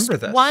it's just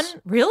this. one.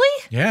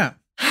 Really? Yeah.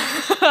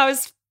 I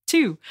was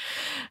 2.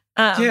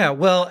 Yeah,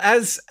 well,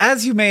 as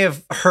you may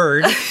have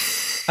heard,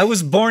 I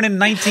was born in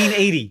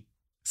 1980,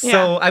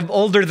 so I'm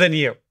older than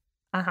you.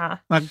 Uh-huh.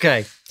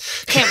 Okay.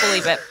 Can't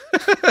believe it.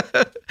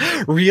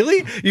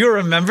 Really? You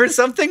remember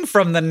something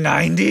from the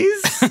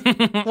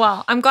 90s?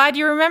 Well, I'm glad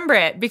you remember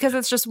it because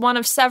it's just one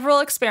of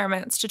several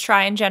experiments to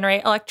try and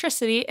generate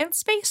electricity in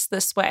space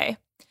this way.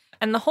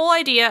 And the whole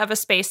idea of a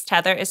space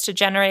tether is to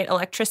generate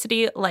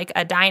electricity like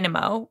a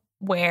dynamo,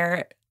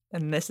 where,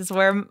 and this is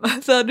where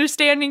the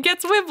understanding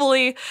gets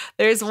wibbly,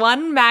 there's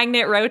one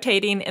magnet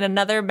rotating in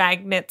another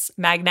magnet's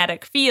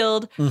magnetic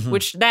field,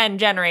 which then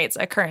generates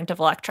a current of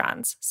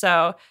electrons.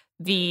 So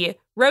the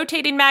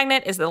rotating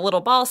magnet is the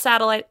little ball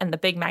satellite, and the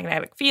big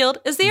magnetic field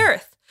is the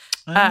Earth,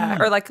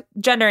 or like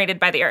generated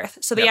by the Earth.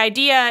 So the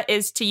idea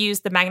is to use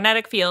the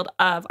magnetic field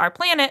of our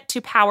planet to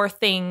power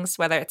things,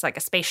 whether it's like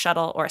a space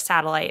shuttle or a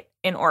satellite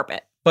in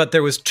orbit. But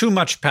there was too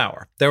much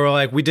power. They were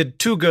like, we did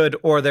too good,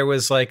 or there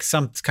was like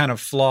some kind of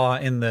flaw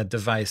in the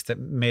device that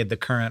made the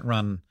current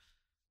run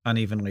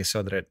unevenly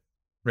so that it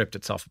ripped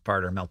itself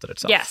apart or melted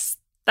itself. Yes,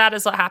 that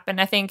is what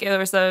happened. I think there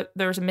was a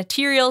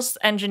materials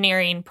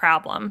engineering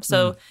problem.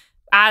 So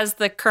as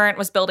the current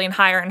was building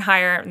higher and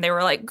higher, and they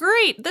were like,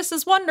 great, this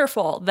is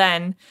wonderful,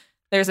 then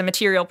there's a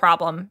material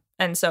problem.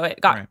 And so it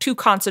got too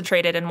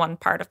concentrated in one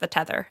part of the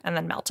tether and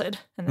then melted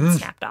and then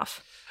snapped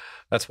off.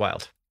 That's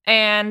wild.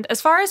 And as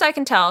far as I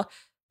can tell,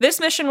 this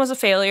mission was a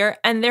failure,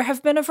 and there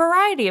have been a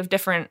variety of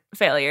different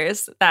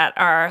failures that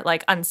are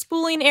like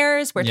unspooling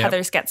errors where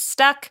tethers get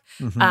stuck.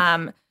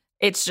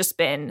 It's just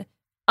been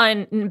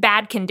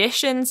bad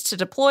conditions to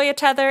deploy a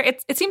tether.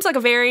 It seems like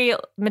a very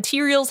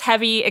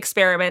materials-heavy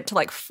experiment to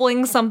like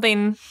fling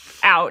something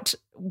out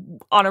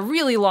on a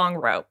really long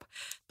rope.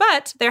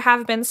 But there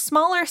have been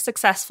smaller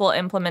successful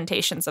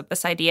implementations of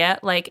this idea,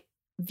 like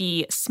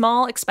the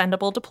Small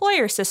Expendable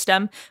Deployer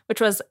System,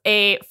 which was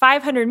a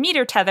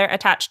 500-meter tether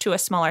attached to a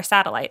smaller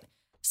satellite.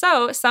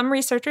 So some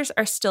researchers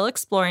are still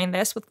exploring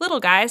this with little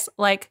guys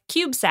like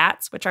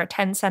CubeSats, which are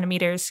 10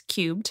 centimeters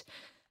cubed.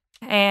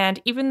 And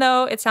even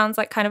though it sounds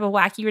like kind of a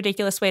wacky,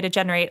 ridiculous way to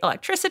generate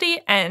electricity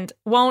and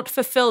won't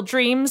fulfill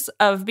dreams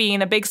of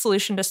being a big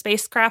solution to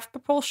spacecraft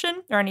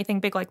propulsion or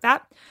anything big like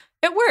that,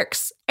 it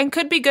works and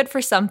could be good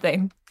for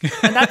something.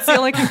 And that's the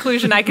only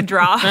conclusion I could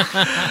draw.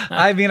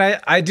 I mean,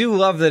 I do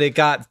love that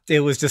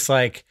it was just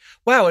like,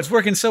 wow, it's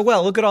working so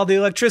well. Look at all the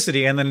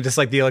electricity. And then just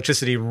like the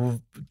electricity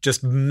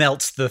just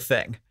melts the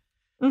thing.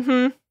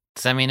 Mm-hmm.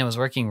 Does that mean it was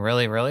working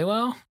really, really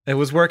well? It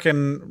was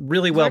working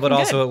really well, but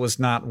also good. it was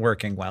not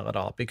working well at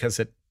all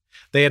because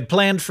they had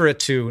planned for it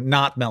to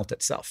not melt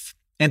itself.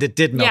 And it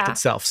did melt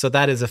itself. So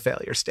that is a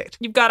failure state.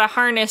 You've got to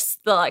harness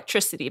the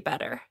electricity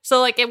better.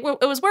 So like it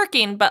was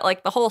working, but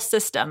like the whole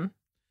system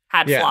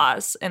had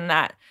flaws in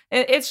that.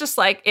 It's just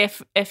like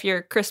if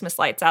your Christmas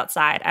lights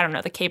outside, I don't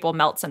know, the cable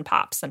melts and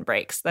pops and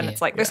breaks, then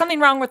it's like there's something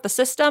wrong with the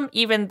system,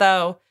 even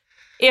though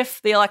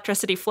if the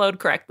electricity flowed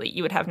correctly,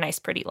 you would have nice,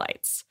 pretty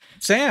lights.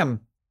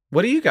 Sam,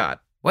 what do you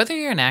got? Whether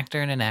you're an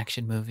actor in an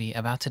action movie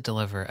about to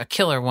deliver a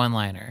killer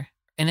one-liner,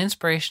 an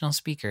inspirational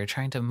speaker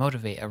trying to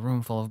motivate a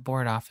room full of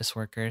bored office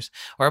workers,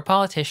 or a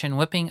politician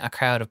whipping a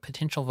crowd of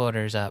potential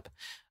voters up,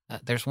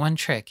 there's one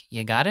trick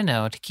you gotta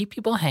know to keep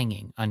people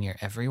hanging on your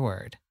every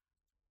word.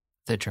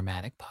 The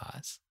dramatic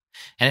pause.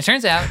 And it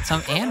turns out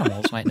some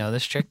animals might know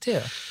this trick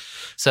too.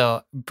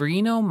 So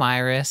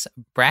Brionomyrus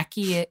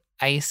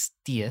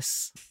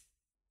brachyisteus,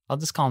 I'll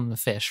just call them the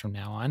fish from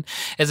now on,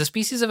 is a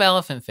species of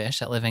elephant fish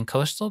that live in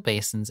coastal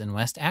basins in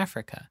West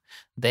Africa.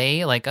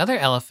 They, like other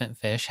elephant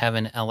fish, have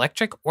an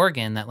electric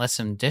organ that lets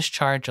them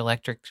discharge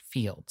electric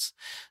fields.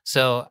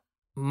 So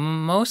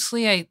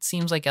mostly it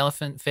seems like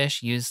elephant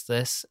fish use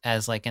this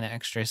as like an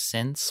extra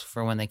sense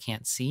for when they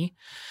can't see,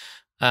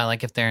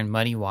 like if they're in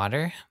muddy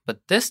water.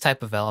 But this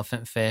type of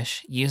elephant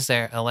fish use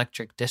their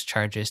electric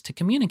discharges to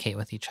communicate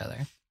with each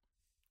other.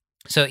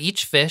 So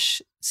each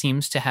fish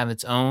seems to have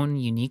its own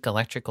unique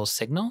electrical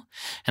signal,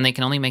 and they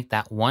can only make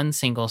that one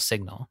single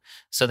signal.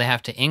 So they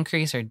have to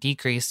increase or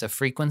decrease the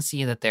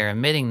frequency that they're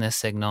emitting this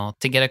signal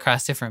to get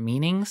across different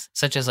meanings,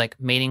 such as like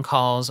mating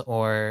calls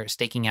or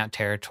staking out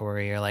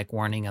territory or like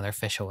warning other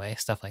fish away,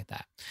 stuff like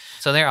that.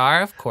 So there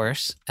are, of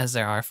course, as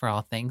there are for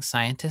all things,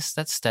 scientists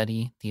that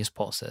study these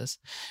pulses.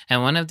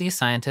 And one of these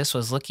scientists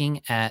was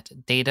looking at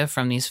data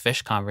from these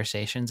fish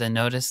conversations and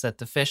noticed that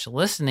the fish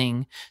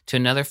listening to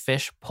another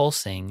fish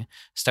pulsing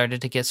started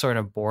to get sort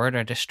of bored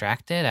or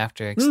distracted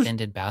after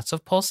extended bouts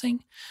of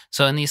pulsing.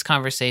 So in these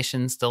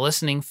conversations, the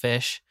listening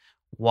fish,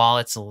 while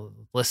it's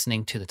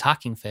listening to the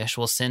talking fish,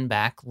 will send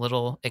back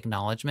little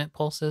acknowledgement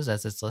pulses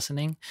as it's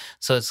listening.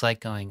 So it's like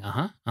going,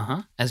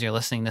 as you're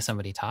listening to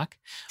somebody talk.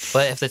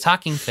 But if the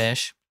talking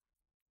fish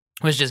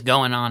was just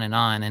going on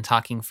and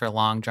talking for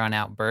long,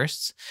 drawn-out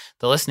bursts,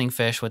 the listening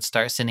fish would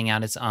start sending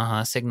out its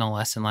signal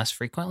less and less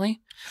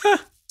frequently.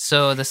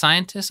 So the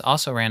scientists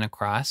also ran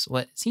across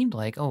what seemed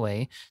like a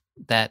way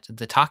that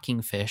the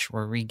talking fish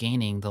were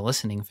regaining the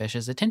listening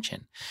fish's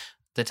attention.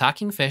 The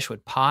talking fish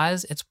would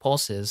pause its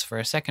pulses for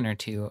a second or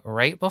two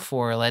right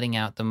before letting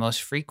out the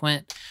most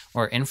frequent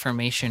or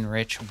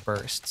information-rich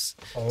bursts.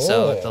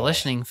 So the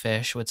listening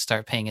fish would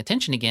start paying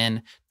attention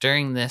again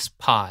during this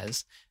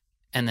pause,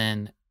 and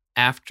then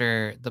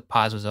after the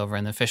pause was over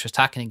and the fish was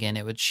talking again,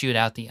 it would shoot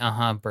out the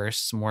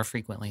bursts more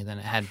frequently than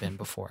it had been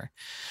before.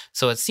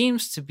 So what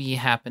seems to be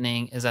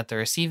happening is that the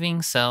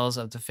receiving cells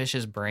of the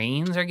fish's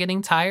brains are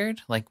getting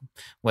tired, like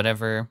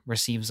whatever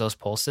receives those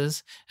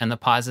pulses, and the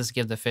pauses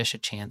give the fish a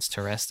chance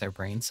to rest their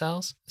brain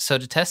cells. So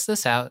to test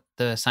this out,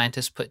 the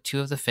scientists put two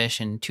of the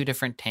fish in two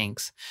different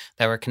tanks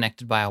that were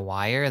connected by a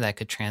wire that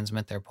could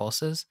transmit their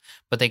pulses,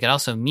 but they could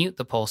also mute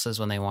the pulses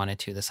when they wanted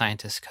to. The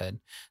scientists could.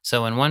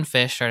 So when one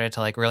fish started to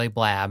like really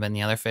blab and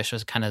the other fish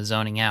was kind of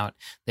zoning out,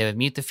 they would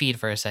mute the feed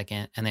for a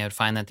second, and they would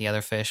find that the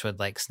other fish would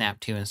like snap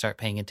to and start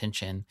paying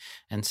attention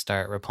and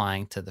start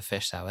replying to the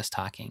fish that was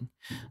talking.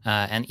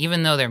 And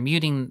even though they're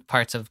muting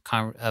parts of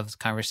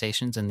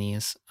conversations in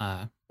these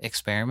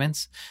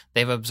experiments,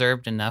 they've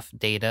observed enough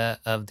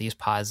data of these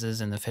pauses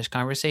in the fish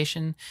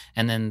conversation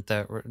and then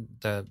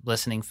the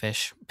listening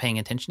fish paying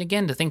attention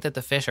again to think that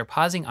the fish are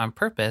pausing on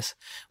purpose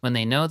when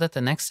they know that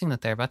the next thing that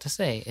they're about to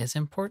say is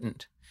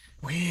important.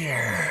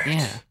 Weird.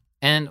 Yeah.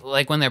 And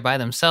like when they're by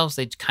themselves,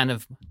 they kind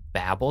of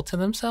babble to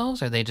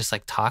themselves, or they just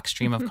like talk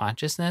stream of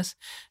consciousness,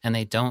 and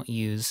they don't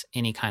use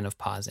any kind of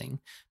pausing.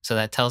 So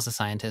that tells the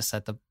scientists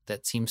that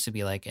that seems to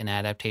be like an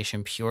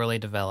adaptation purely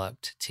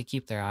developed to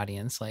keep their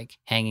audience like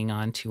hanging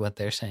on to what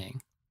they're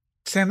saying.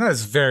 Sam, that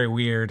is very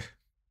weird.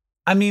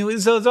 I mean,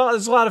 so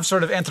there's a lot of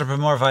sort of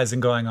anthropomorphizing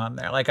going on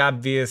there. Like,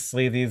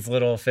 obviously, these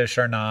little fish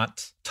are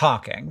not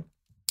talking.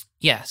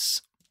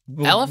 Yes.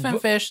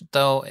 Elephant fish,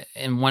 though,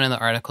 in one of the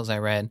articles I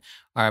read,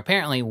 are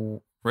apparently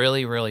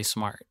really, really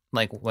smart.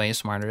 Like, way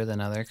smarter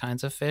than other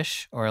kinds of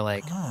fish, or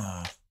like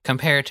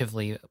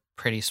comparatively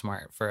pretty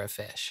smart for a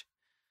fish.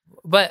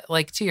 But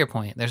like, to your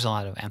point, there's a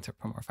lot of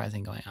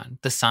anthropomorphizing going on.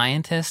 The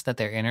scientist that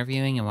they're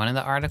interviewing in one of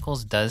the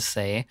articles does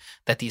say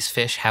that these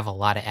fish have a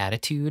lot of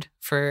attitude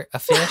for a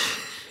fish,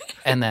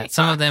 and that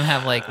some of them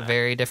have like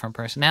very different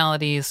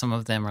personalities. Some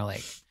of them are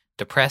like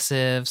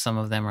depressive. Some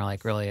of them are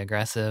like really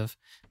aggressive,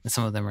 and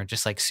some of them are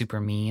just like super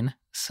mean.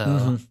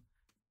 So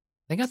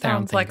they got their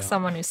own thing Sounds like going.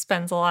 someone who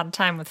spends a lot of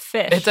time with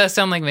fish. It does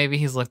sound like maybe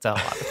he's looked at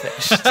a lot of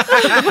fish.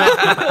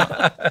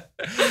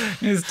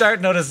 You start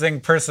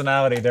noticing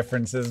personality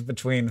differences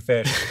between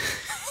fish.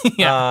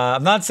 Yeah.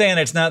 I'm not saying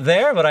it's not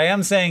there, but I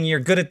am saying you're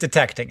good at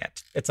detecting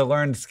it. It's a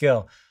learned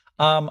skill.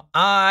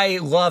 I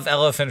love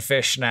elephant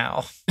fish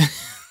now.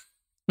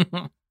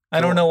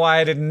 I don't know why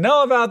I didn't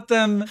know about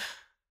them.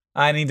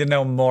 I need to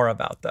know more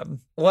about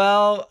them.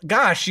 Well,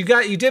 gosh, you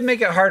did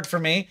make it hard for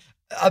me.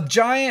 A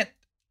giant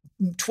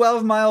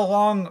 12-mile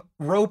long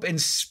rope in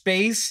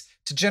space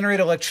to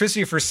generate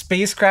electricity for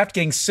spacecraft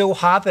getting so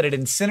hot that it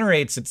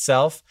incinerates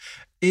itself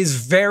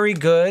is very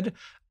good.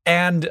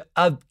 And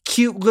a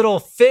cute little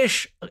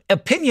fish,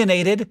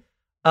 opinionated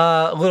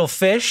little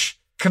fish,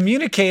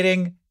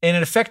 communicating in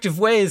effective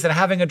ways and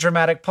having a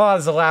dramatic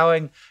pause,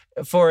 allowing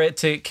for it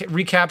to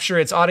recapture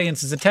its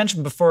audience's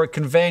attention before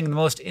conveying the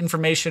most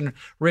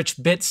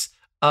information-rich bits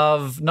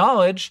of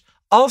knowledge.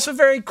 Also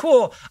very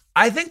cool.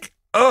 I think,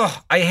 I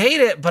hate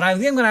it, but I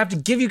think I'm going to have to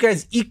give you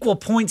guys equal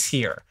points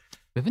here.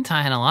 We've been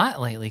tying a lot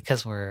lately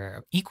because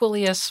we're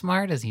equally as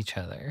smart as each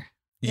other.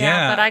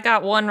 Yeah, but I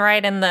got one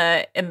right in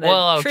the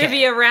okay.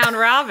 trivia round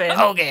robin.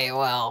 Okay,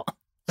 well,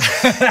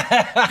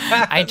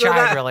 I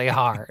tried really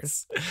hard.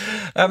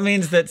 That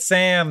means that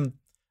Sam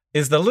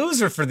is the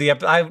loser for the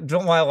episode. I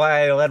don't know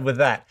why I led with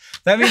that.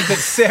 That means that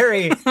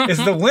Sari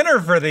is the winner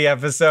for the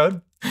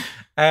episode.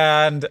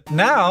 And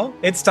now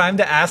it's time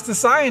to ask the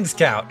science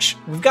couch.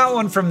 We've got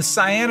one from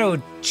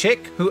Cyano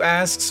Chick, who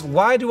asks,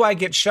 why do I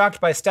get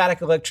shocked by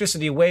static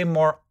electricity way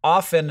more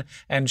often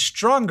and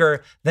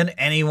stronger than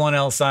anyone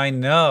else I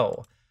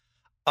know?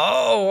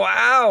 Oh,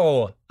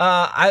 wow.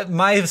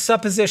 My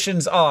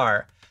suppositions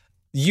are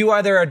you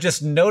either are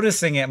just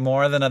noticing it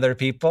more than other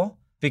people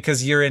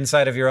because you're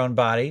inside of your own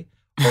body,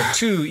 or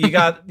two,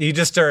 you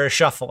just are a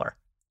shuffler.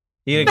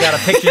 You got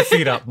to pick your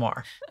feet up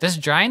more. Does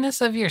dryness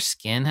of your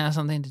skin have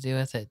something to do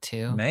with it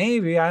too?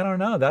 Maybe. I don't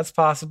know. That's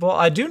possible.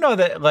 I do know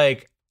that,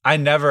 like, I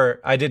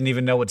didn't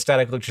even know what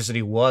static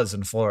electricity was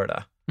in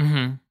Florida.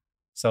 Mm-hmm.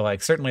 So,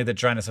 like, certainly the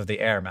dryness of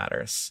the air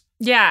matters.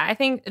 Yeah, I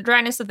think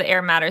dryness of the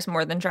air matters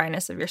more than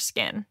dryness of your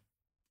skin.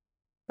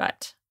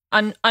 But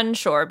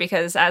unsure,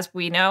 because as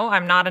we know,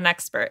 I'm not an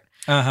expert.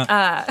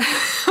 Uh-huh.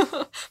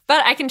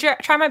 But I can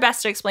try my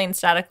best to explain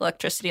static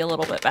electricity a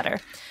little bit better,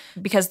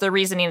 because the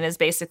reasoning is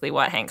basically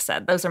what Hank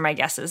said. Those are my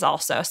guesses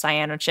also.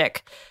 Cyano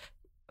Chick,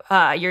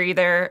 you're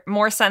either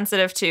more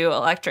sensitive to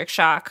electric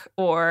shock,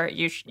 or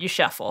you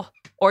shuffle,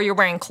 or you're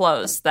wearing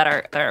clothes that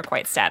are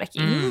quite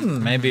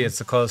staticky. Maybe it's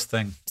a clothes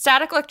thing.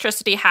 Static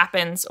electricity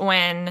happens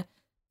when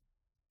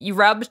you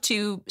rub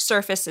two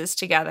surfaces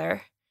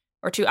together,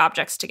 or two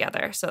objects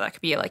together. So that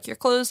could be like your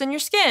clothes and your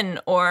skin,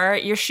 or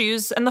your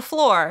shoes and the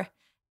floor.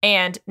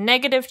 And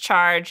negative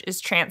charge is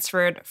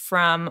transferred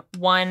from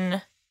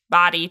one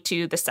body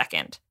to the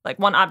second, like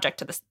one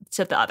object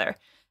to the other.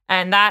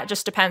 And that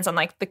just depends on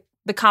like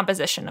the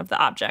composition of the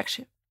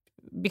object.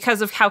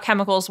 Because of how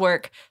chemicals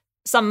work,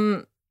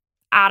 some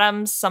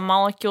atoms, some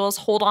molecules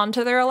hold on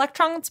to their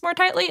electrons more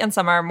tightly, and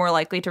some are more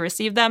likely to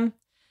receive them.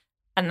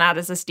 And that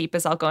is as deep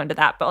as I'll go into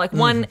that. But like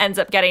one ends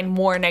up getting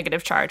more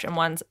negative charge, and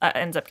one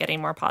ends up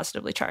getting more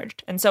positively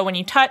charged. And so when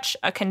you touch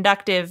a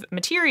conductive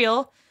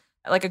material,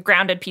 like a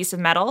grounded piece of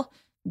metal,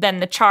 then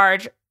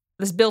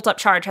this built up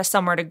charge has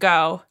somewhere to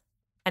go.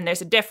 And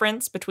there's a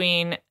difference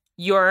between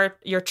your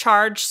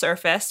charged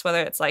surface,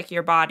 whether it's like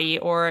your body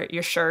or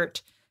your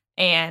shirt,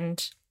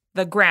 and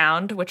the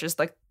ground, which is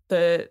like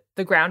the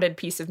grounded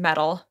piece of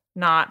metal,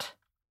 not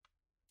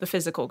the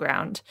physical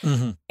ground.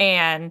 Mm-hmm.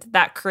 And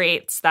that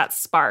creates that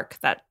spark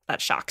that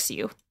shocks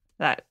you,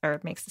 or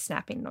makes the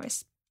snapping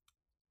noise.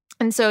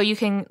 And so you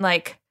can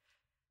like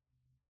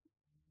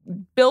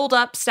build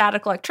up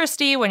static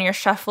electricity when you're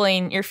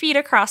shuffling your feet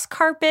across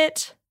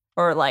carpet,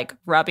 or like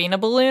rubbing a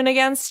balloon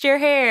against your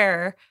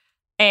hair.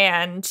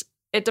 And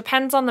it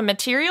depends on the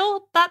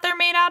material that they're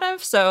made out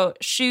of. So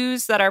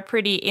shoes that are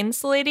pretty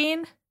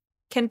insulating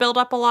can build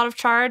up a lot of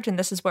charge. And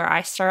this is where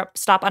I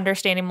stop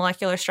understanding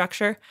molecular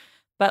structure.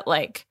 But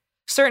like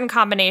certain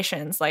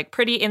combinations, like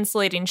pretty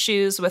insulating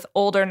shoes with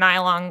older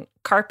nylon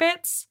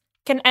carpets,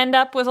 can end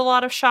up with a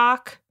lot of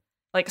shock.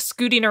 Like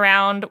scooting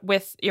around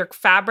with your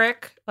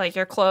fabric, like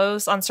your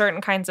clothes, on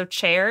certain kinds of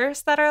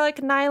chairs that are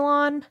like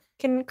nylon,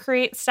 can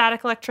create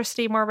static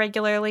electricity more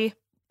regularly.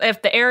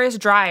 If the air is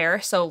drier,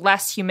 so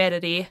less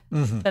humidity,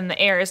 then the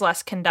air is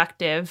less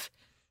conductive,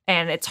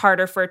 and it's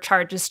harder for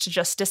charges to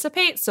just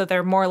dissipate, so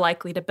they're more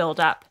likely to build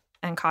up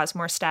and cause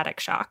more static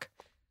shock.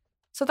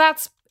 So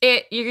that's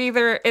it.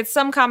 It's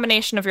some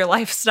combination of your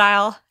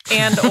lifestyle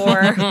and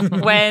or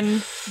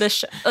when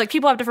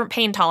people have different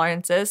pain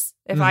tolerances.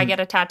 If I get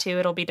a tattoo,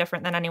 it'll be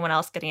different than anyone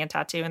else getting a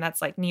tattoo, and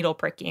that's like needle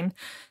pricking.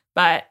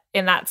 But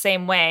in that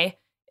same way,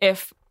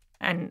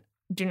 and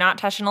do not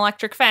touch an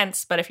electric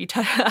fence, but if you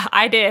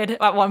I did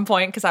at one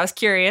point because I was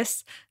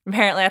curious.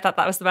 Apparently I thought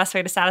that was the best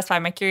way to satisfy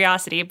my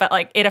curiosity, but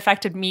like it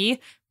affected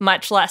me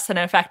much less than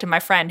it affected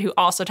my friend who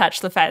also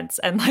touched the fence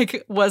and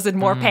like was in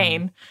more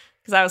pain.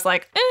 Because I was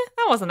like,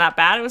 that wasn't that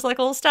bad. It was like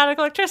a little static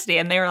electricity.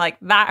 And they were like,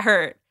 that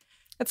hurt.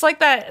 It's like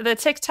the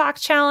TikTok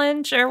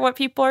challenge or what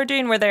people are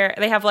doing where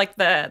they have like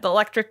the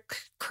electric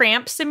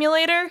cramp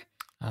simulator.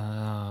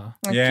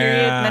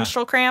 Period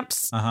menstrual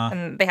cramps.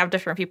 And they have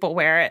different people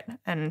wear it.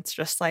 And it's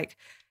just like,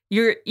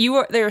 there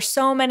are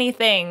so many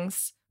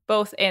things,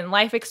 both in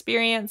life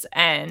experience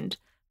and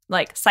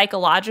like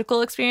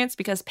psychological experience,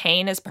 because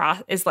pain is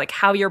like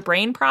how your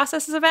brain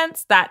processes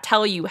events that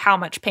tell you how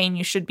much pain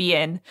you should be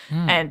in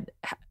and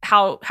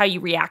how you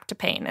react to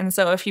pain. And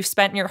so if you've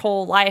spent your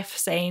whole life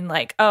saying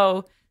like,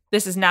 oh,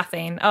 this is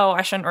nothing, oh,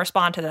 I shouldn't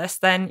respond to this,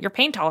 then your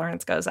pain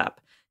tolerance goes up.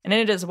 And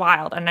it is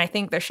wild. And I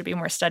think there should be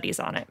more studies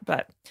on it,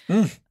 but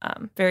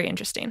very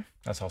interesting.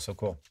 That's also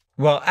cool.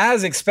 Well,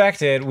 as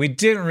expected, we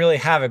didn't really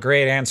have a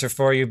great answer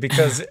for you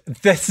because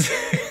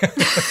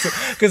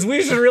because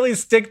we should really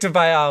stick to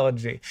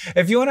biology.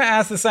 If you want to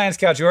ask the Science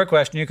Couch your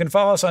question, you can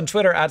follow us on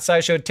Twitter at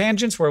SciShow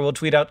Tangents, where we'll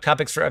tweet out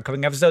topics for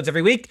upcoming episodes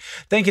every week.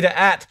 Thank you to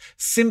at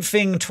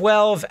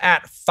Simfing12,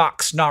 at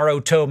Fox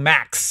Naruto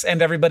Max,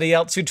 and everybody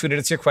else who tweeted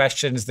us your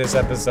questions this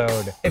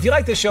episode. If you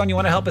like this show and you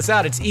want to help us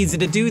out, it's easy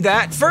to do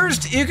that.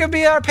 First, you can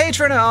be our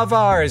patron of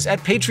ours at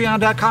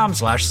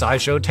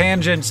patreon.com/SciShow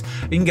Tangents.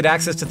 You can get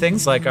access to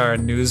things like our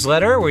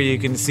newsletter, where you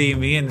can see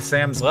me and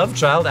Sam's love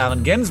child,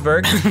 Allen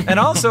Ginsberg, and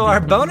also our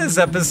bonus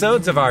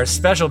episodes of our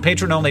special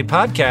patron-only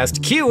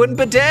podcast, Q and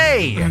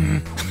Bidet.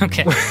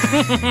 Okay.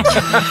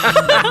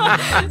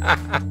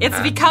 It's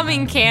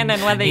becoming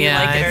canon, whether you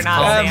like it or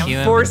not, Sam.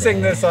 I'm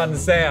forcing this on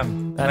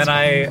Sam.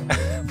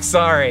 I'm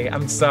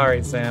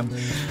sorry, Sam.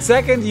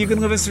 Second, you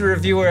can leave us a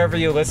review wherever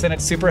you listen.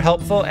 It's super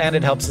helpful, and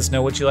it helps us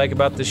know what you like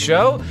about the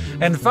show.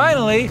 And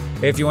finally,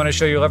 if you want to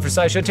show your love for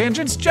SciShow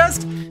Tangents,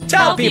 just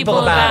tell people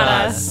about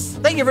us.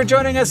 Thank you for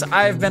joining us.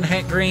 I've been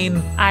Hank Green.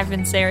 I've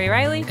been Sari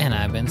Riley. And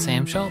I've been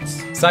Sam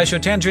Schultz. SciShow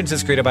Tangents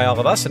is created by all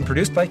of us and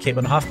produced by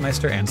Caitlin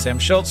Hoffmeister and Sam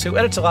Schultz, who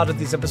edits a lot of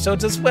these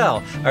episodes as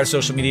well. Our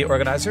social media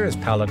organizer is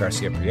Paula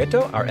Garcia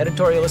Prieto. Our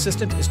editorial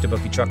assistant is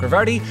Tabuki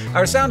Chakravarti.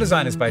 Our sound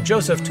design is by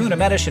Joseph Tuna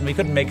Medish, and we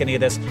couldn't make any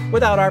of this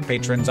without our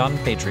patrons on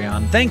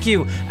Patreon. Thank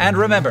you. And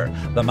remember,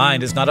 the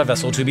mind is not a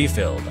vessel to be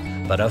filled,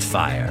 but a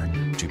fire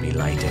to be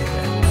lighted.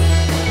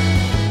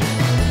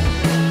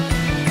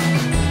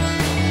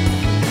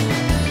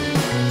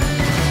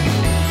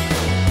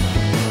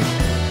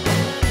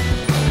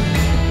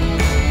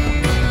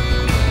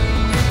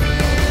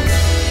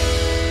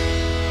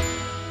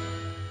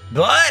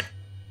 But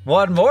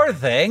one more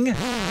thing.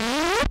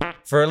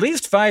 For at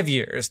least 5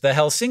 years, the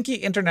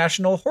Helsinki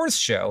International Horse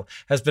Show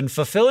has been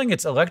fulfilling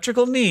its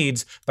electrical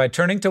needs by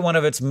turning to one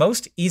of its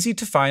most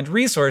easy-to-find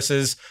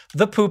resources,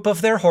 the poop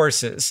of their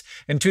horses.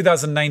 In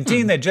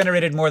 2019, they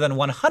generated more than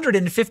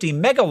 150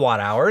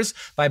 megawatt-hours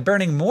by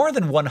burning more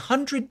than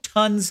 100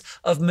 tons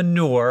of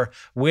manure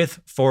with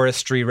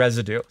forestry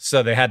residue.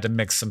 So they had to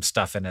mix some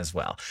stuff in as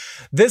well.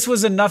 This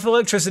was enough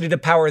electricity to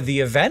power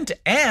the event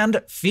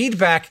and feed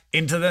back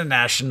into the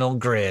national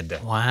grid.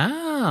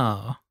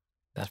 Wow.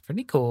 That's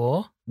pretty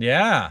cool.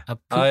 Yeah. A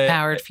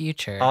poop-powered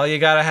future. All you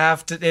gotta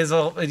have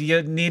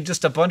you need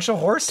just a bunch of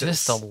horses.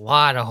 Just a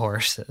lot of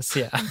horses,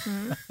 yeah.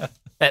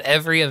 At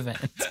every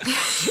event.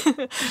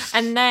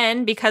 And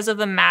then, because of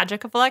the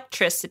magic of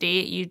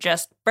electricity, you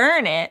just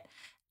burn it,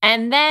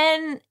 and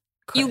then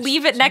you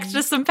leave it next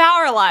to some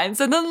power lines,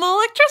 and then the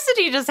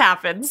electricity just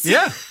happens.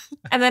 Yeah.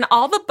 And then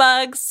all the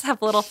bugs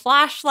have little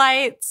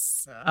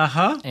flashlights.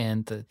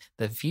 And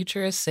the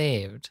future is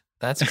saved.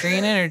 That's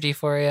green energy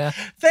for you.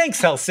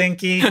 Thanks,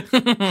 Helsinki.